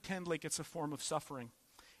try to pretend like it's a form of suffering,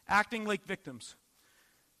 acting like victims.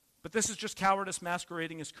 But this is just cowardice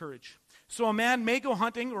masquerading as courage. So a man may go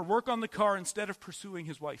hunting or work on the car instead of pursuing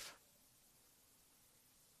his wife,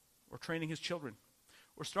 or training his children,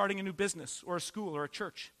 or starting a new business, or a school, or a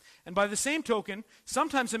church. And by the same token,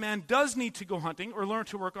 sometimes a man does need to go hunting or learn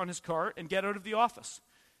to work on his car and get out of the office.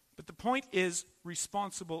 But the point is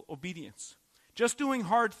responsible obedience. Just doing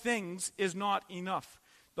hard things is not enough.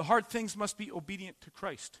 The hard things must be obedient to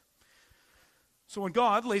Christ. So when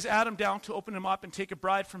God lays Adam down to open him up and take a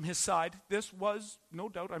bride from his side, this was, no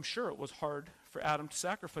doubt, I'm sure it was hard for Adam to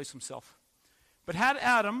sacrifice himself. But had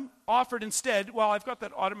Adam offered instead, well, I've got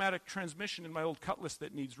that automatic transmission in my old Cutlass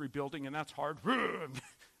that needs rebuilding, and that's hard.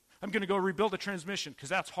 I'm going to go rebuild a transmission because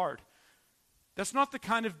that's hard. That's not the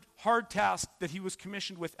kind of hard task that he was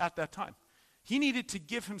commissioned with at that time. He needed to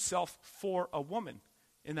give himself for a woman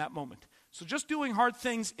in that moment. So just doing hard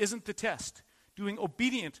things isn't the test. Doing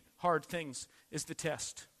obedient hard things is the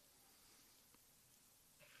test.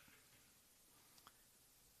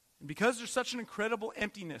 And because there's such an incredible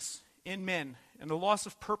emptiness in men and a loss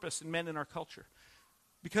of purpose in men in our culture,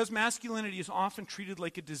 because masculinity is often treated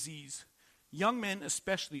like a disease, young men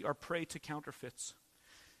especially are prey to counterfeits.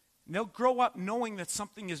 And they'll grow up knowing that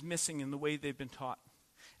something is missing in the way they've been taught.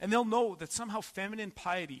 And they'll know that somehow feminine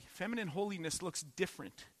piety, feminine holiness looks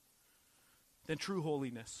different than true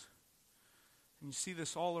holiness. And you see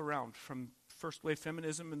this all around, from first wave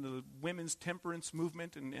feminism and the women's temperance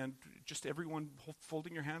movement and just everyone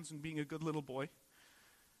folding your hands and being a good little boy,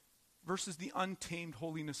 versus the untamed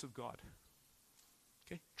holiness of God.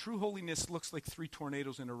 Okay? True holiness looks like 3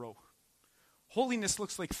 tornadoes in a row. Holiness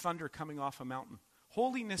looks like thunder coming off a mountain.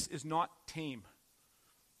 Holiness is not tame.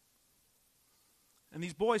 And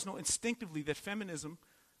these boys know instinctively that feminism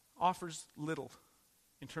offers little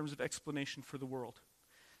in terms of explanation for the world.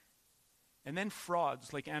 And then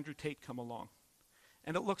frauds like Andrew Tate come along.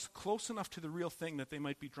 And it looks close enough to the real thing that they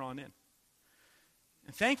might be drawn in.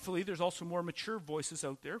 And thankfully, there's also more mature voices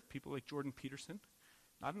out there, people like Jordan Peterson,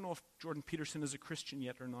 I don't know if Jordan Peterson is a Christian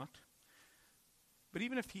yet or not. But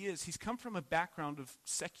even if he is, he's come from a background of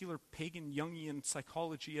secular pagan Jungian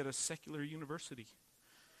psychology at a secular university.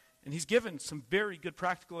 And he's given some very good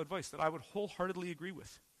practical advice that I would wholeheartedly agree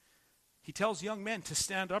with. He tells young men to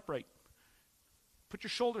stand upright. Put your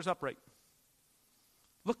shoulders upright.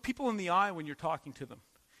 Look people in the eye when you're talking to them.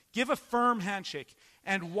 Give a firm handshake.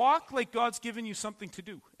 And walk like God's given you something to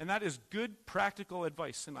do. And that is good practical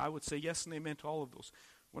advice. And I would say yes and amen to all of those.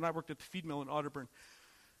 When I worked at the feed mill in Otterburn,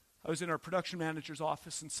 I was in our production manager's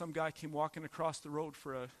office, and some guy came walking across the road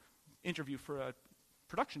for an interview for a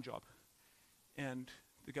production job. And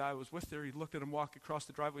the guy I was with there, he looked at him walk across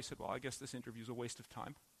the driveway, said, well, I guess this interview's a waste of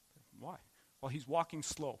time. Why? Well, he's walking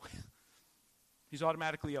slow. He's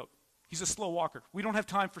automatically out. He's a slow walker. We don't have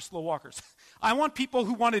time for slow walkers. I want people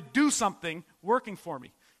who want to do something working for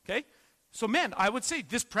me, okay? So men, I would say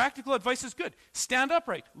this practical advice is good. Stand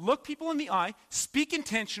upright. Look people in the eye. Speak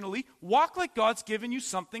intentionally. Walk like God's given you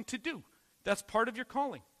something to do. That's part of your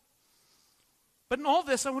calling. But in all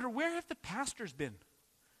this, I wonder, where have the pastors been?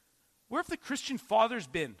 Where have the Christian fathers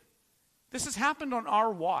been? This has happened on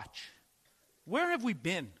our watch. Where have we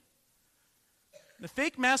been? The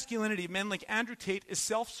fake masculinity of men like Andrew Tate is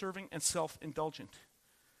self-serving and self-indulgent.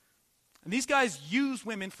 And these guys use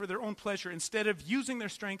women for their own pleasure instead of using their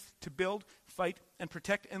strength to build, fight, and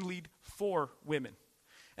protect and lead for women.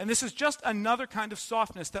 And this is just another kind of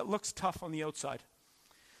softness that looks tough on the outside.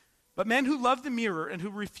 But men who love the mirror and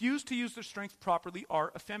who refuse to use their strength properly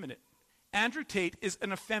are effeminate. Andrew Tate is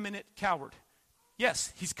an effeminate coward.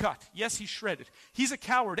 Yes, he's cut. Yes, he's shredded. He's a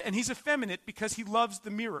coward, and he's effeminate because he loves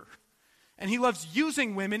the mirror. And he loves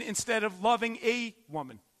using women instead of loving a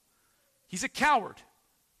woman. He's a coward.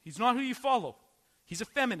 He's not who you follow. He's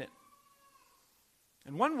effeminate.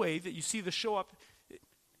 And one way that you see this show up,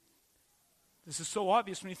 this is so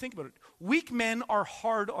obvious when you think about it. Weak men are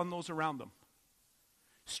hard on those around them.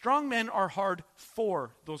 Strong men are hard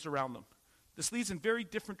for those around them. This leads in very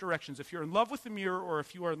different directions if you're in love with the mirror or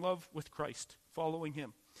if you are in love with Christ, following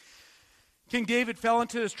him. King David fell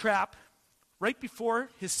into his trap right before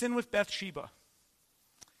his sin with Bathsheba.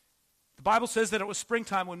 The Bible says that it was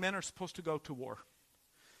springtime when men are supposed to go to war.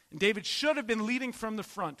 And David should have been leading from the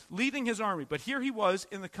front, leading his army. But here he was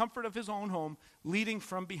in the comfort of his own home, leading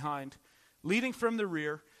from behind, leading from the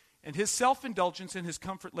rear. And his self-indulgence and his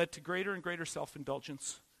comfort led to greater and greater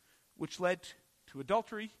self-indulgence, which led to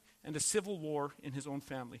adultery and a civil war in his own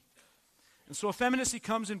family. And so effeminacy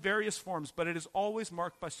comes in various forms, but it is always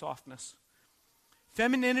marked by softness.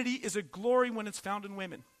 Femininity is a glory when it's found in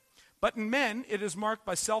women. But in men, it is marked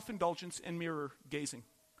by self-indulgence and mirror gazing.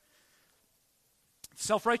 The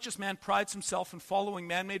self-righteous man prides himself in following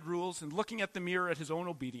man-made rules and looking at the mirror at his own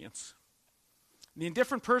obedience. The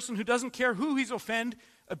indifferent person who doesn't care who he's offended,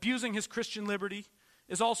 abusing his Christian liberty,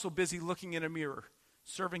 is also busy looking in a mirror,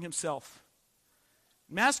 serving himself.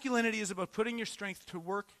 Masculinity is about putting your strength to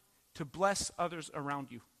work to bless others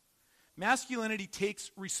around you. Masculinity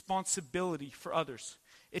takes responsibility for others.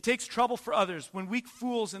 It takes trouble for others when weak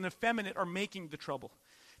fools and effeminate are making the trouble.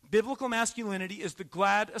 Biblical masculinity is the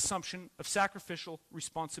glad assumption of sacrificial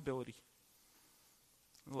responsibility.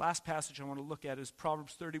 And the last passage I want to look at is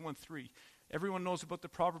Proverbs 31:3. Everyone knows about the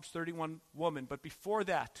Proverbs 31 woman, but before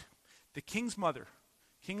that, the king's mother,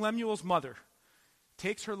 King Lemuel's mother,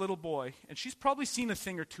 takes her little boy, and she's probably seen a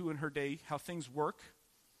thing or two in her day, how things work.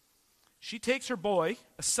 She takes her boy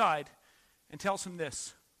aside and tells him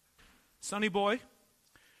this, "Sonny boy,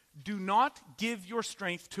 do not give your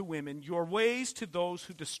strength to women, your ways to those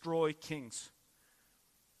who destroy kings."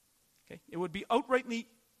 Okay? It would be outrightly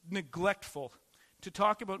neglectful to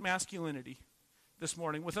talk about masculinity this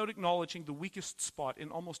morning without acknowledging the weakest spot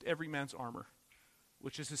in almost every man's armor,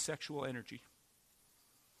 which is his sexual energy.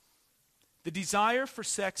 The desire for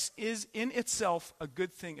sex is in itself a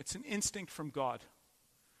good thing. It's an instinct from God.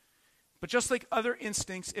 But just like other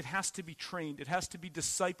instincts, it has to be trained. It has to be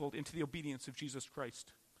discipled into the obedience of Jesus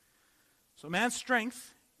Christ. So man's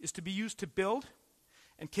strength is to be used to build,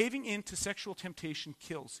 and caving into sexual temptation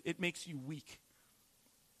kills. It makes you weak.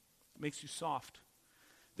 It makes you soft.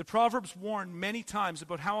 The Proverbs warn many times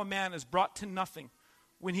about how a man is brought to nothing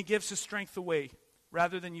when he gives his strength away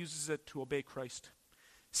rather than uses it to obey Christ.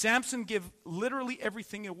 Samson gave literally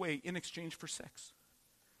everything away in exchange for sex.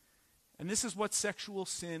 And this is what sexual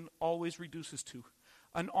sin always reduces to,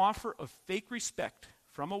 an offer of fake respect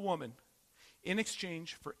from a woman in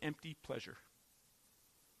exchange for empty pleasure.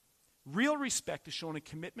 Real respect is shown in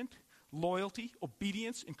commitment, loyalty,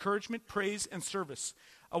 obedience, encouragement, praise, and service.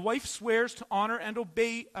 A wife swears to honor and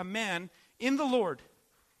obey a man in the Lord,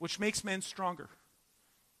 which makes men stronger.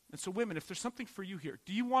 And so women, if there's something for you here,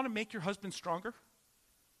 do you want to make your husband stronger?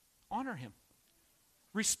 honor him.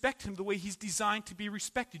 Respect him the way he's designed to be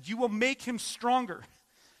respected. You will make him stronger.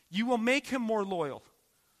 You will make him more loyal.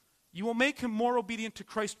 You will make him more obedient to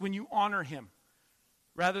Christ when you honor him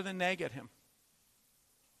rather than nag at him.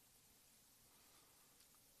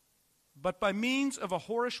 But by means of a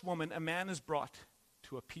whorish woman, a man is brought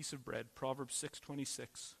to a piece of bread. Proverbs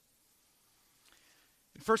 6:26.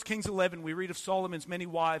 In 1 Kings 11, we read of Solomon's many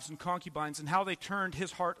wives and concubines and how they turned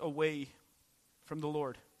his heart away from the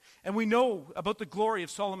Lord. And we know about the glory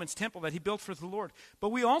of Solomon's temple that he built for the Lord. But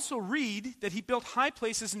we also read that he built high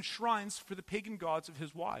places and shrines for the pagan gods of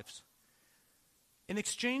his wives. In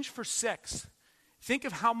exchange for sex, think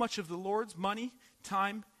of how much of the Lord's money,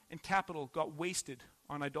 time, and capital got wasted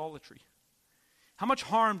on idolatry. How much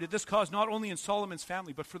harm did this cause not only in Solomon's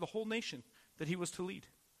family, but for the whole nation that he was to lead?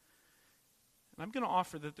 And I'm going to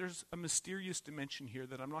offer that there's a mysterious dimension here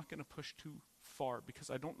that I'm not going to push too far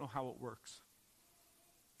because I don't know how it works.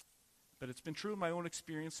 But it's been true in my own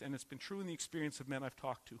experience, and it's been true in the experience of men I've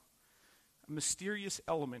talked to. A mysterious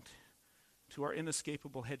element to our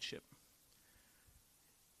inescapable headship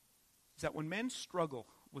is that when men struggle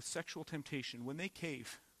with sexual temptation, when they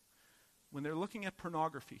cave, when they're looking at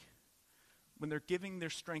pornography, when they're giving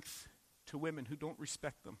their strength to women who don't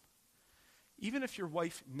respect them, even if your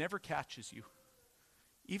wife never catches you,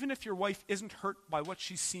 even if your wife isn't hurt by what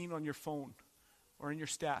she's seen on your phone or in your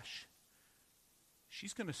stash,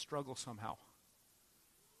 she's going to struggle somehow.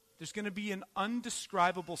 There's going to be an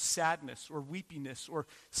undescribable sadness or weepiness or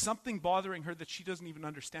something bothering her that she doesn't even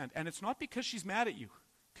understand. And it's not because she's mad at you,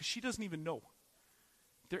 because she doesn't even know.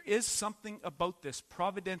 There is something about this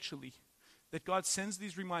providentially that God sends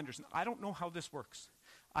these reminders. And I don't know how this works.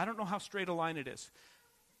 I don't know how straight a line it is.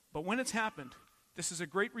 But when it's happened, this is a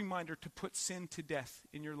great reminder to put sin to death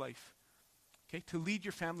in your life. Okay, to lead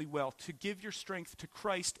your family well, to give your strength to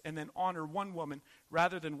Christ and then honor one woman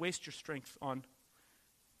rather than waste your strength on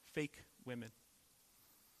fake women.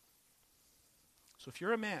 So if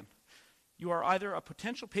you're a man, you are either a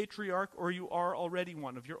potential patriarch or you are already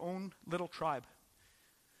one of your own little tribe.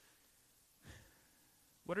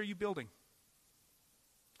 What are you building?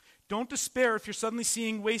 Don't despair if you're suddenly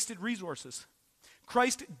seeing wasted resources.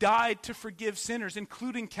 Christ died to forgive sinners,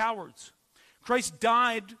 including cowards. Christ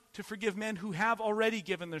died to forgive men who have already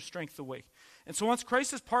given their strength away. And so once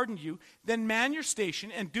Christ has pardoned you, then man your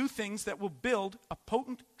station and do things that will build a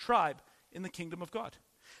potent tribe in the kingdom of God.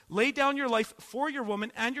 Lay down your life for your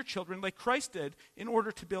woman and your children like Christ did in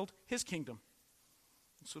order to build his kingdom.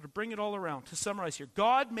 So to bring it all around, to summarize here,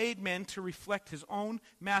 God made men to reflect his own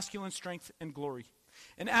masculine strength and glory.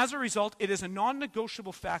 And as a result, it is a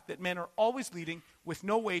non-negotiable fact that men are always leading with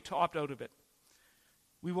no way to opt out of it.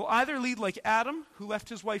 We will either lead like Adam, who left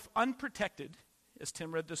his wife unprotected, as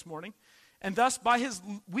Tim read this morning, and thus by his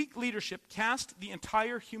weak leadership cast the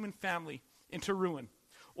entire human family into ruin.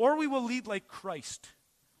 Or we will lead like Christ,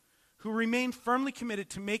 who remained firmly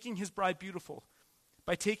committed to making his bride beautiful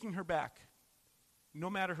by taking her back, no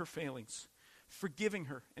matter her failings, forgiving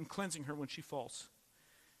her and cleansing her when she falls.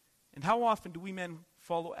 And how often do we men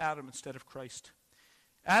follow Adam instead of Christ?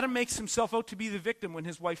 Adam makes himself out to be the victim when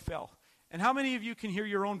his wife fell. And how many of you can hear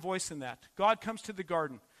your own voice in that? God comes to the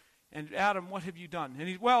garden, and Adam, what have you done? And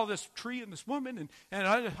he's, well, this tree and this woman, and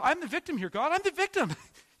I'm the victim here, God. I'm the victim.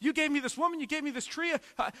 You gave me this woman, you gave me this tree.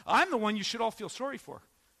 I'm the one you should all feel sorry for.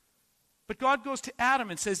 But God goes to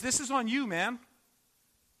Adam and says, this is on you, man.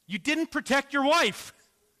 You didn't protect your wife.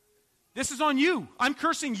 This is on you. I'm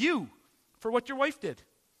cursing you for what your wife did.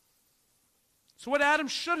 So what Adam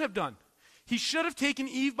should have done, he should have taken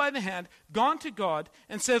Eve by the hand, gone to God,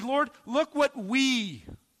 and said, Lord, look what we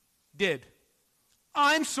did.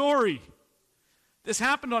 I'm sorry. This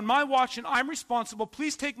happened on my watch, and I'm responsible.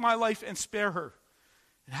 Please take my life and spare her.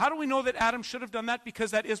 And how do we know that Adam should have done that? Because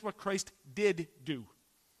that is what Christ did do.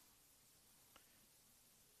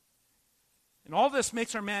 And all this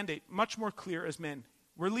makes our mandate much more clear as men.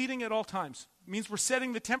 We're leading at all times. It means we're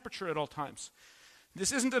setting the temperature at all times.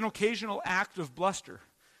 This isn't an occasional act of bluster.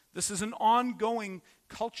 This is an ongoing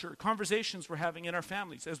culture, conversations we're having in our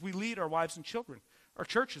families as we lead our wives and children, our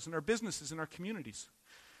churches and our businesses and our communities.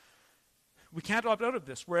 We can't opt out of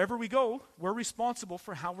this. Wherever we go, we're responsible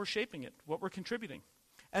for how we're shaping it, what we're contributing.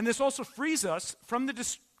 And this also frees us from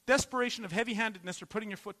the desperation of heavy-handedness or putting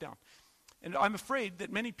your foot down. And I'm afraid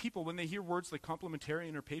that many people, when they hear words like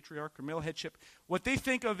complementarian or patriarch or male headship, what they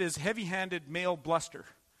think of is heavy-handed male bluster.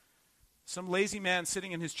 Some lazy man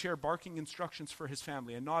sitting in his chair barking instructions for his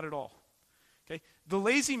family, and not at all. Okay? The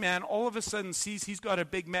lazy man all of a sudden sees he's got a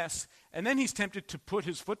big mess, and then he's tempted to put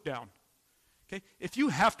his foot down. Okay? If you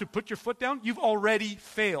have to put your foot down, you've already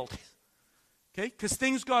failed. Okay? Because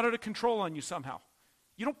things got out of control on you somehow.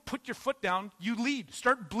 You don't put your foot down, you lead.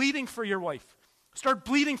 Start bleeding for your wife. Start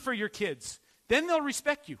bleeding for your kids. Then they'll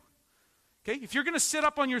respect you. Okay? If you're going to sit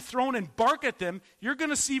up on your throne and bark at them, you're going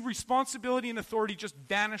to see responsibility and authority just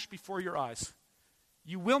vanish before your eyes.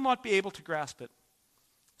 You will not be able to grasp it.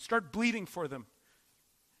 Start bleeding for them,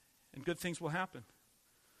 and good things will happen.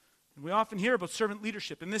 And we often hear about servant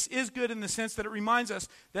leadership, and this is good in the sense that it reminds us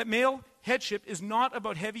that male headship is not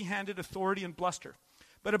about heavy-handed authority and bluster,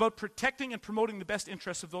 but about protecting and promoting the best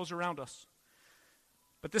interests of those around us.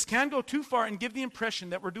 But this can go too far and give the impression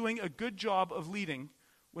that we're doing a good job of leading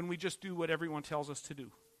when we just do what everyone tells us to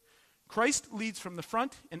do. Christ leads from the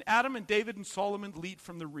front, and Adam and David and Solomon lead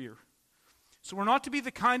from the rear. So we're not to be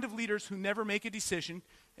the kind of leaders who never make a decision,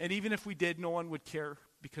 and even if we did, no one would care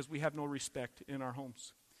because we have no respect in our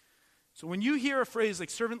homes. So when you hear a phrase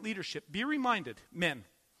like servant leadership, be reminded, men,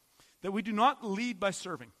 that we do not lead by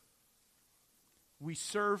serving. We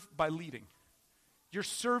serve by leading. You're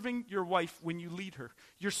serving your wife when you lead her.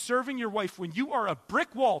 You're serving your wife when you are a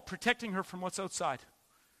brick wall protecting her from what's outside.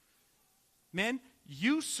 Men,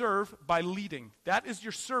 you serve by leading. That is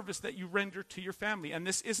your service that you render to your family. And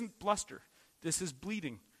this isn't bluster. This is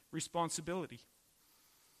bleeding responsibility.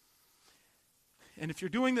 And if you're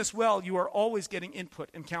doing this well, you are always getting input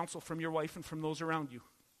and counsel from your wife and from those around you.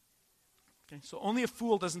 Okay? So only a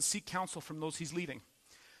fool doesn't seek counsel from those he's leading.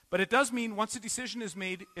 But it does mean once a decision is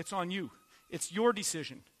made, it's on you. It's your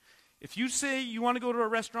decision. If you say you want to go to a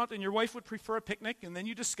restaurant and your wife would prefer a picnic, and then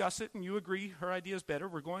you discuss it and you agree her idea is better,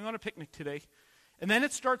 we're going on a picnic today, and then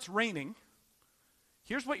it starts raining,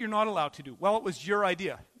 here's what you're not allowed to do. Well, it was your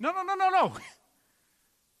idea. No.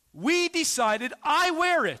 We decided I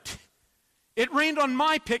wear it. It rained on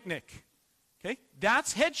my picnic. Okay?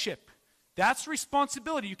 That's headship. That's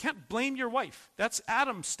responsibility. You can't blame your wife. That's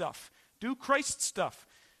Adam's stuff. Do Christ's stuff.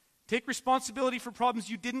 Take responsibility for problems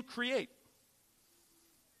you didn't create.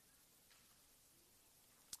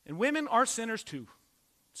 And women are sinners too,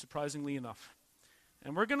 surprisingly enough.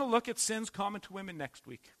 And we're going to look at sins common to women next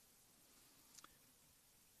week.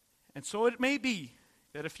 And so it may be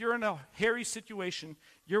that if you're in a hairy situation,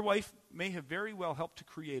 your wife may have very well helped to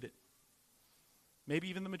create it. Maybe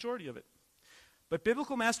even the majority of it. But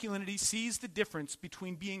biblical masculinity sees the difference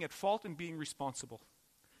between being at fault and being responsible.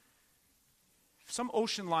 If some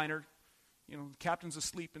ocean liner, the captain's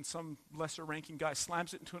asleep and some lesser ranking guy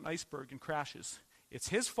slams it into an iceberg and crashes, it's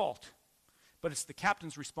his fault, but it's the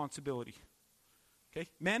captain's responsibility. Okay?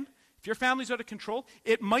 Men, if your family's out of control,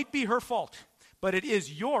 it might be her fault, but it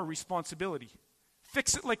is your responsibility.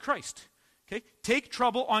 Fix it like Christ. Okay? Take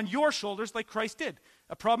trouble on your shoulders like Christ did.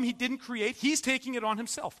 A problem he didn't create, he's taking it on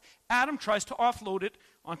himself. Adam tries to offload it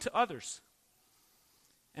onto others.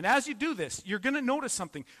 And as you do this, you're going to notice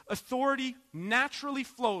something. Authority naturally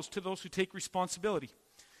flows to those who take responsibility.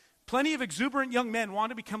 Plenty of exuberant young men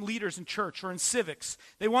want to become leaders in church or in civics.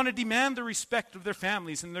 They want to demand the respect of their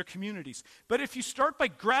families and their communities. But if you start by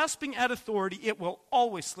grasping at authority, it will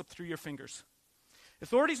always slip through your fingers.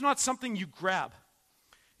 Authority is not something you grab.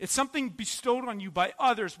 It's something bestowed on you by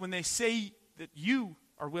others when they say that you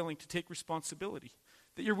are willing to take responsibility,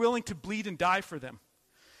 that you're willing to bleed and die for them.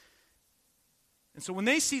 And so when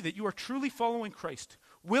they see that you are truly following Christ,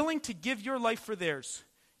 willing to give your life for theirs,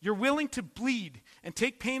 you're willing to bleed and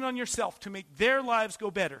take pain on yourself to make their lives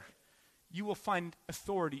go better, you will find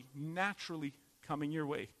authority naturally coming your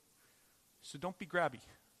way. So don't be grabby.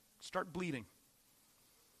 Start bleeding.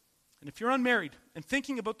 And if you're unmarried and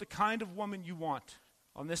thinking about the kind of woman you want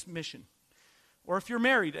on this mission, or if you're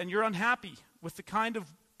married and you're unhappy with the kind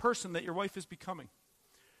of person that your wife is becoming,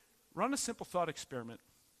 run a simple thought experiment.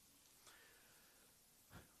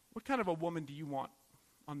 What kind of a woman do you want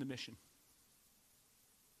on the mission?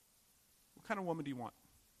 What kind of woman do you want?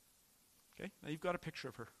 Okay, now you've got a picture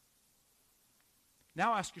of her.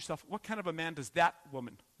 Now ask yourself, what kind of a man does that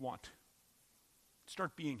woman want?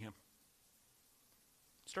 Start being him.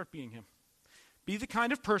 Start being him. Be the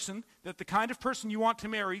kind of person that the kind of person you want to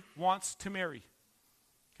marry wants to marry.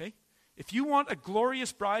 Okay? If you want a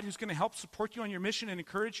glorious bride who's going to help support you on your mission and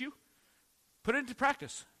encourage you, put it into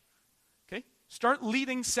practice. Okay? Start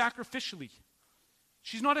leading sacrificially.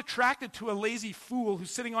 She's not attracted to a lazy fool who's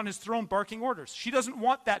sitting on his throne barking orders. She doesn't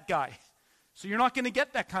want that guy. So you're not going to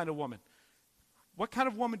get that kind of woman. What kind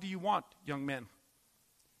of woman do you want, young men?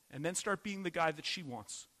 And then start being the guy that she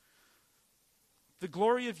wants. The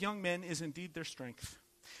glory of young men is indeed their strength.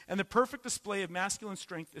 And the perfect display of masculine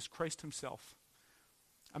strength is Christ himself.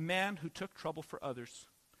 A man who took trouble for others.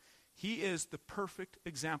 He is the perfect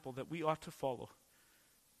example that we ought to follow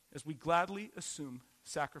as we gladly assume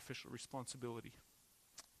sacrificial responsibility.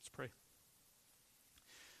 Let's pray.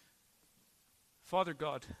 Father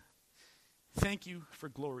God, Thank you for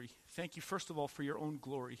glory. Thank you, first of all, for your own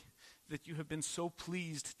glory, that you have been so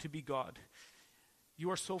pleased to be God.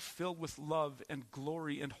 You are so filled with love and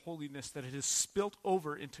glory and holiness that it has spilt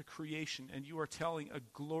over into creation, and you are telling a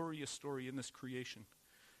glorious story in this creation.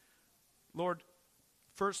 Lord,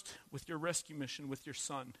 first with your rescue mission with your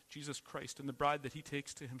Son, Jesus Christ, and the bride that he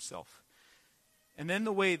takes to himself. And then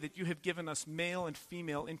the way that you have given us male and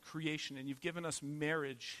female in creation, and you've given us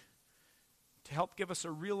marriage to help give us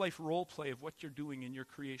a real-life role play of what you're doing in your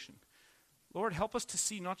creation. Lord, help us to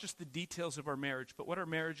see not just the details of our marriage, but what our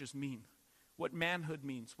marriages mean, what manhood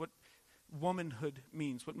means, what womanhood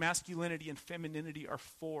means, what masculinity and femininity are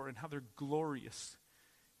for, and how they're glorious,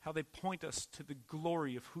 how they point us to the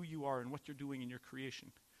glory of who you are and what you're doing in your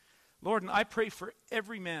creation. Lord, and I pray for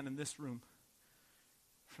every man in this room,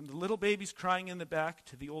 from the little babies crying in the back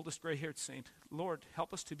to the oldest gray-haired saint. Lord,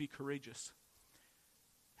 help us to be courageous.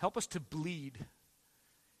 Help us to bleed.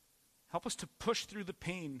 Help us to push through the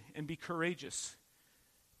pain and be courageous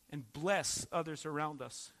and bless others around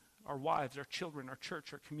us, our wives, our children, our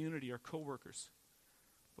church, our community, our co-workers.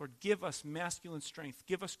 Lord, give us masculine strength.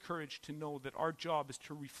 Give us courage to know that our job is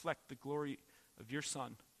to reflect the glory of your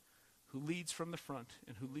Son, who leads from the front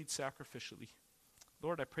and who leads sacrificially.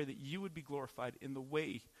 Lord, I pray that you would be glorified in the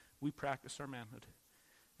way we practice our manhood,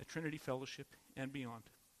 at Trinity Fellowship and beyond.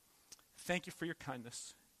 Thank you for your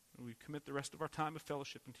kindness. And we commit the rest of our time of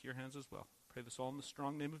fellowship into your hands as well. Pray this all in the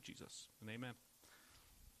strong name of Jesus, and amen.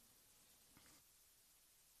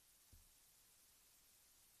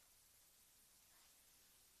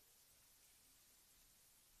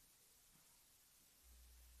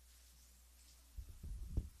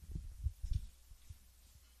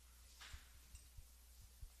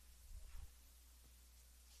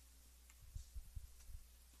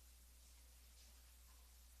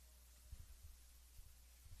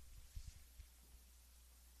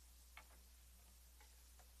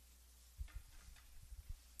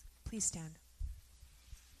 Please stand.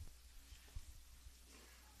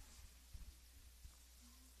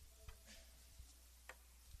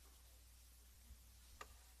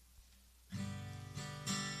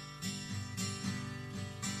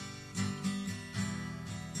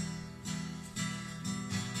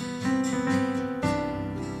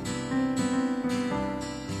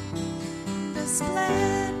 The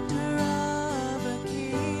splendor of a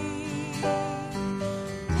king,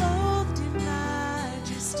 clothed in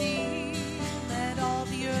majesty, let all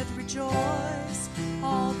the earth rejoice,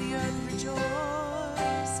 all the earth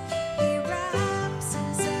rejoice. He wraps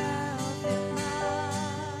himself in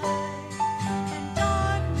light, and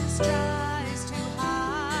darkness tries to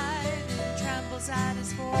hide, and trembles at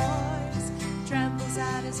his voice, trembles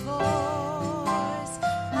at his voice.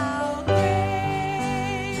 How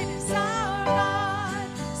great is our God?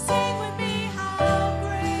 Sing with me, how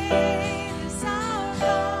great is our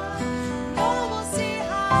God? Oh, we'll see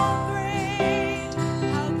how great is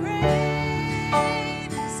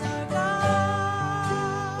our God.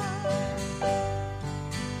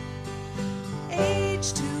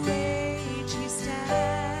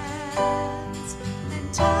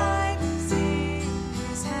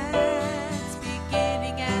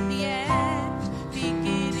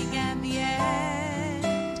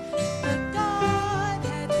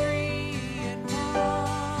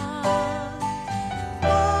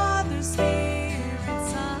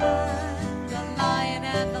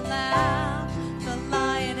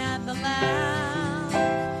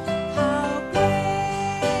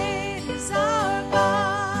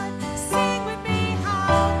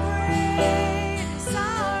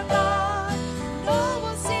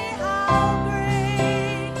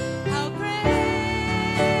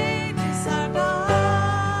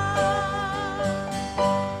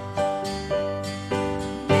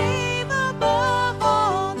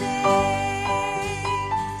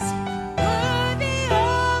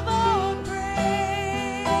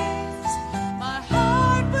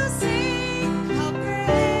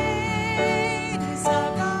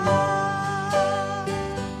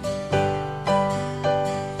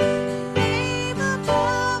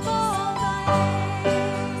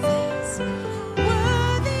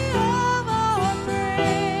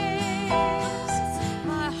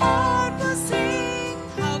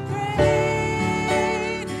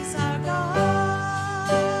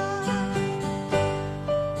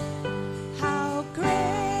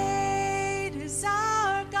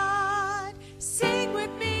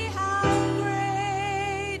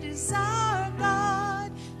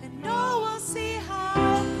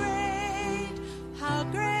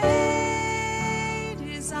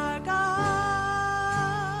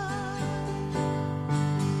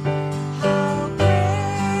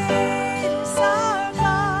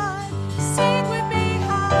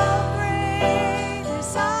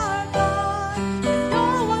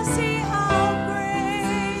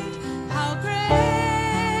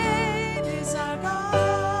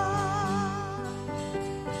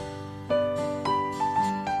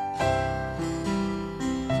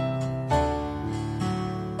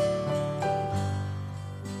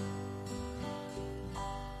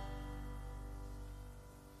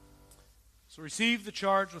 So receive the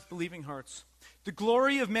charge with believing hearts. The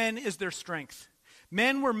glory of men is their strength.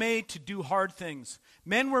 Men were made to do hard things.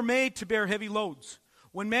 Men were made to bear heavy loads.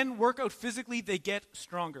 When men work out physically, they get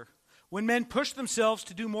stronger. When men push themselves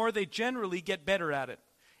to do more, they generally get better at it.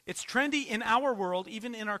 It's trendy in our world,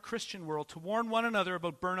 even in our Christian world, to warn one another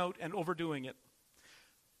about burnout and overdoing it.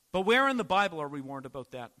 But where in the Bible are we warned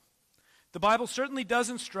about that? The Bible certainly does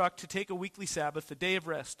instruct to take a weekly Sabbath, a day of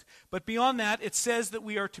rest. But beyond that, it says that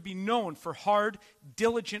we are to be known for hard,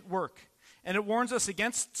 diligent work. And it warns us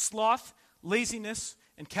against sloth, laziness,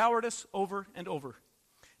 and cowardice over and over.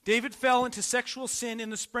 David fell into sexual sin in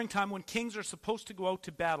the springtime when kings are supposed to go out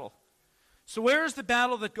to battle. So where is the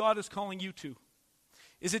battle that God is calling you to?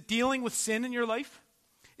 Is it dealing with sin in your life?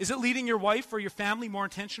 Is it leading your wife or your family more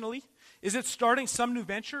intentionally? Is it starting some new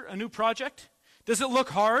venture, a new project? Does it look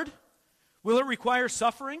hard? Will it require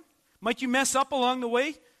suffering? Might you mess up along the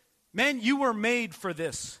way? Men, you were made for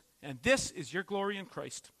this, and this is your glory in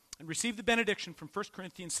Christ. And receive the benediction from 1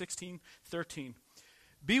 Corinthians 16:13.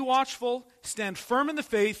 Be watchful, stand firm in the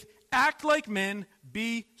faith, act like men,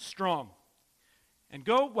 be strong. And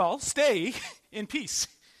stay in peace.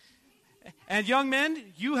 And young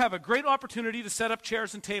men, you have a great opportunity to set up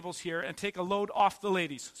chairs and tables here and take a load off the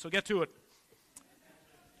ladies. So get to it.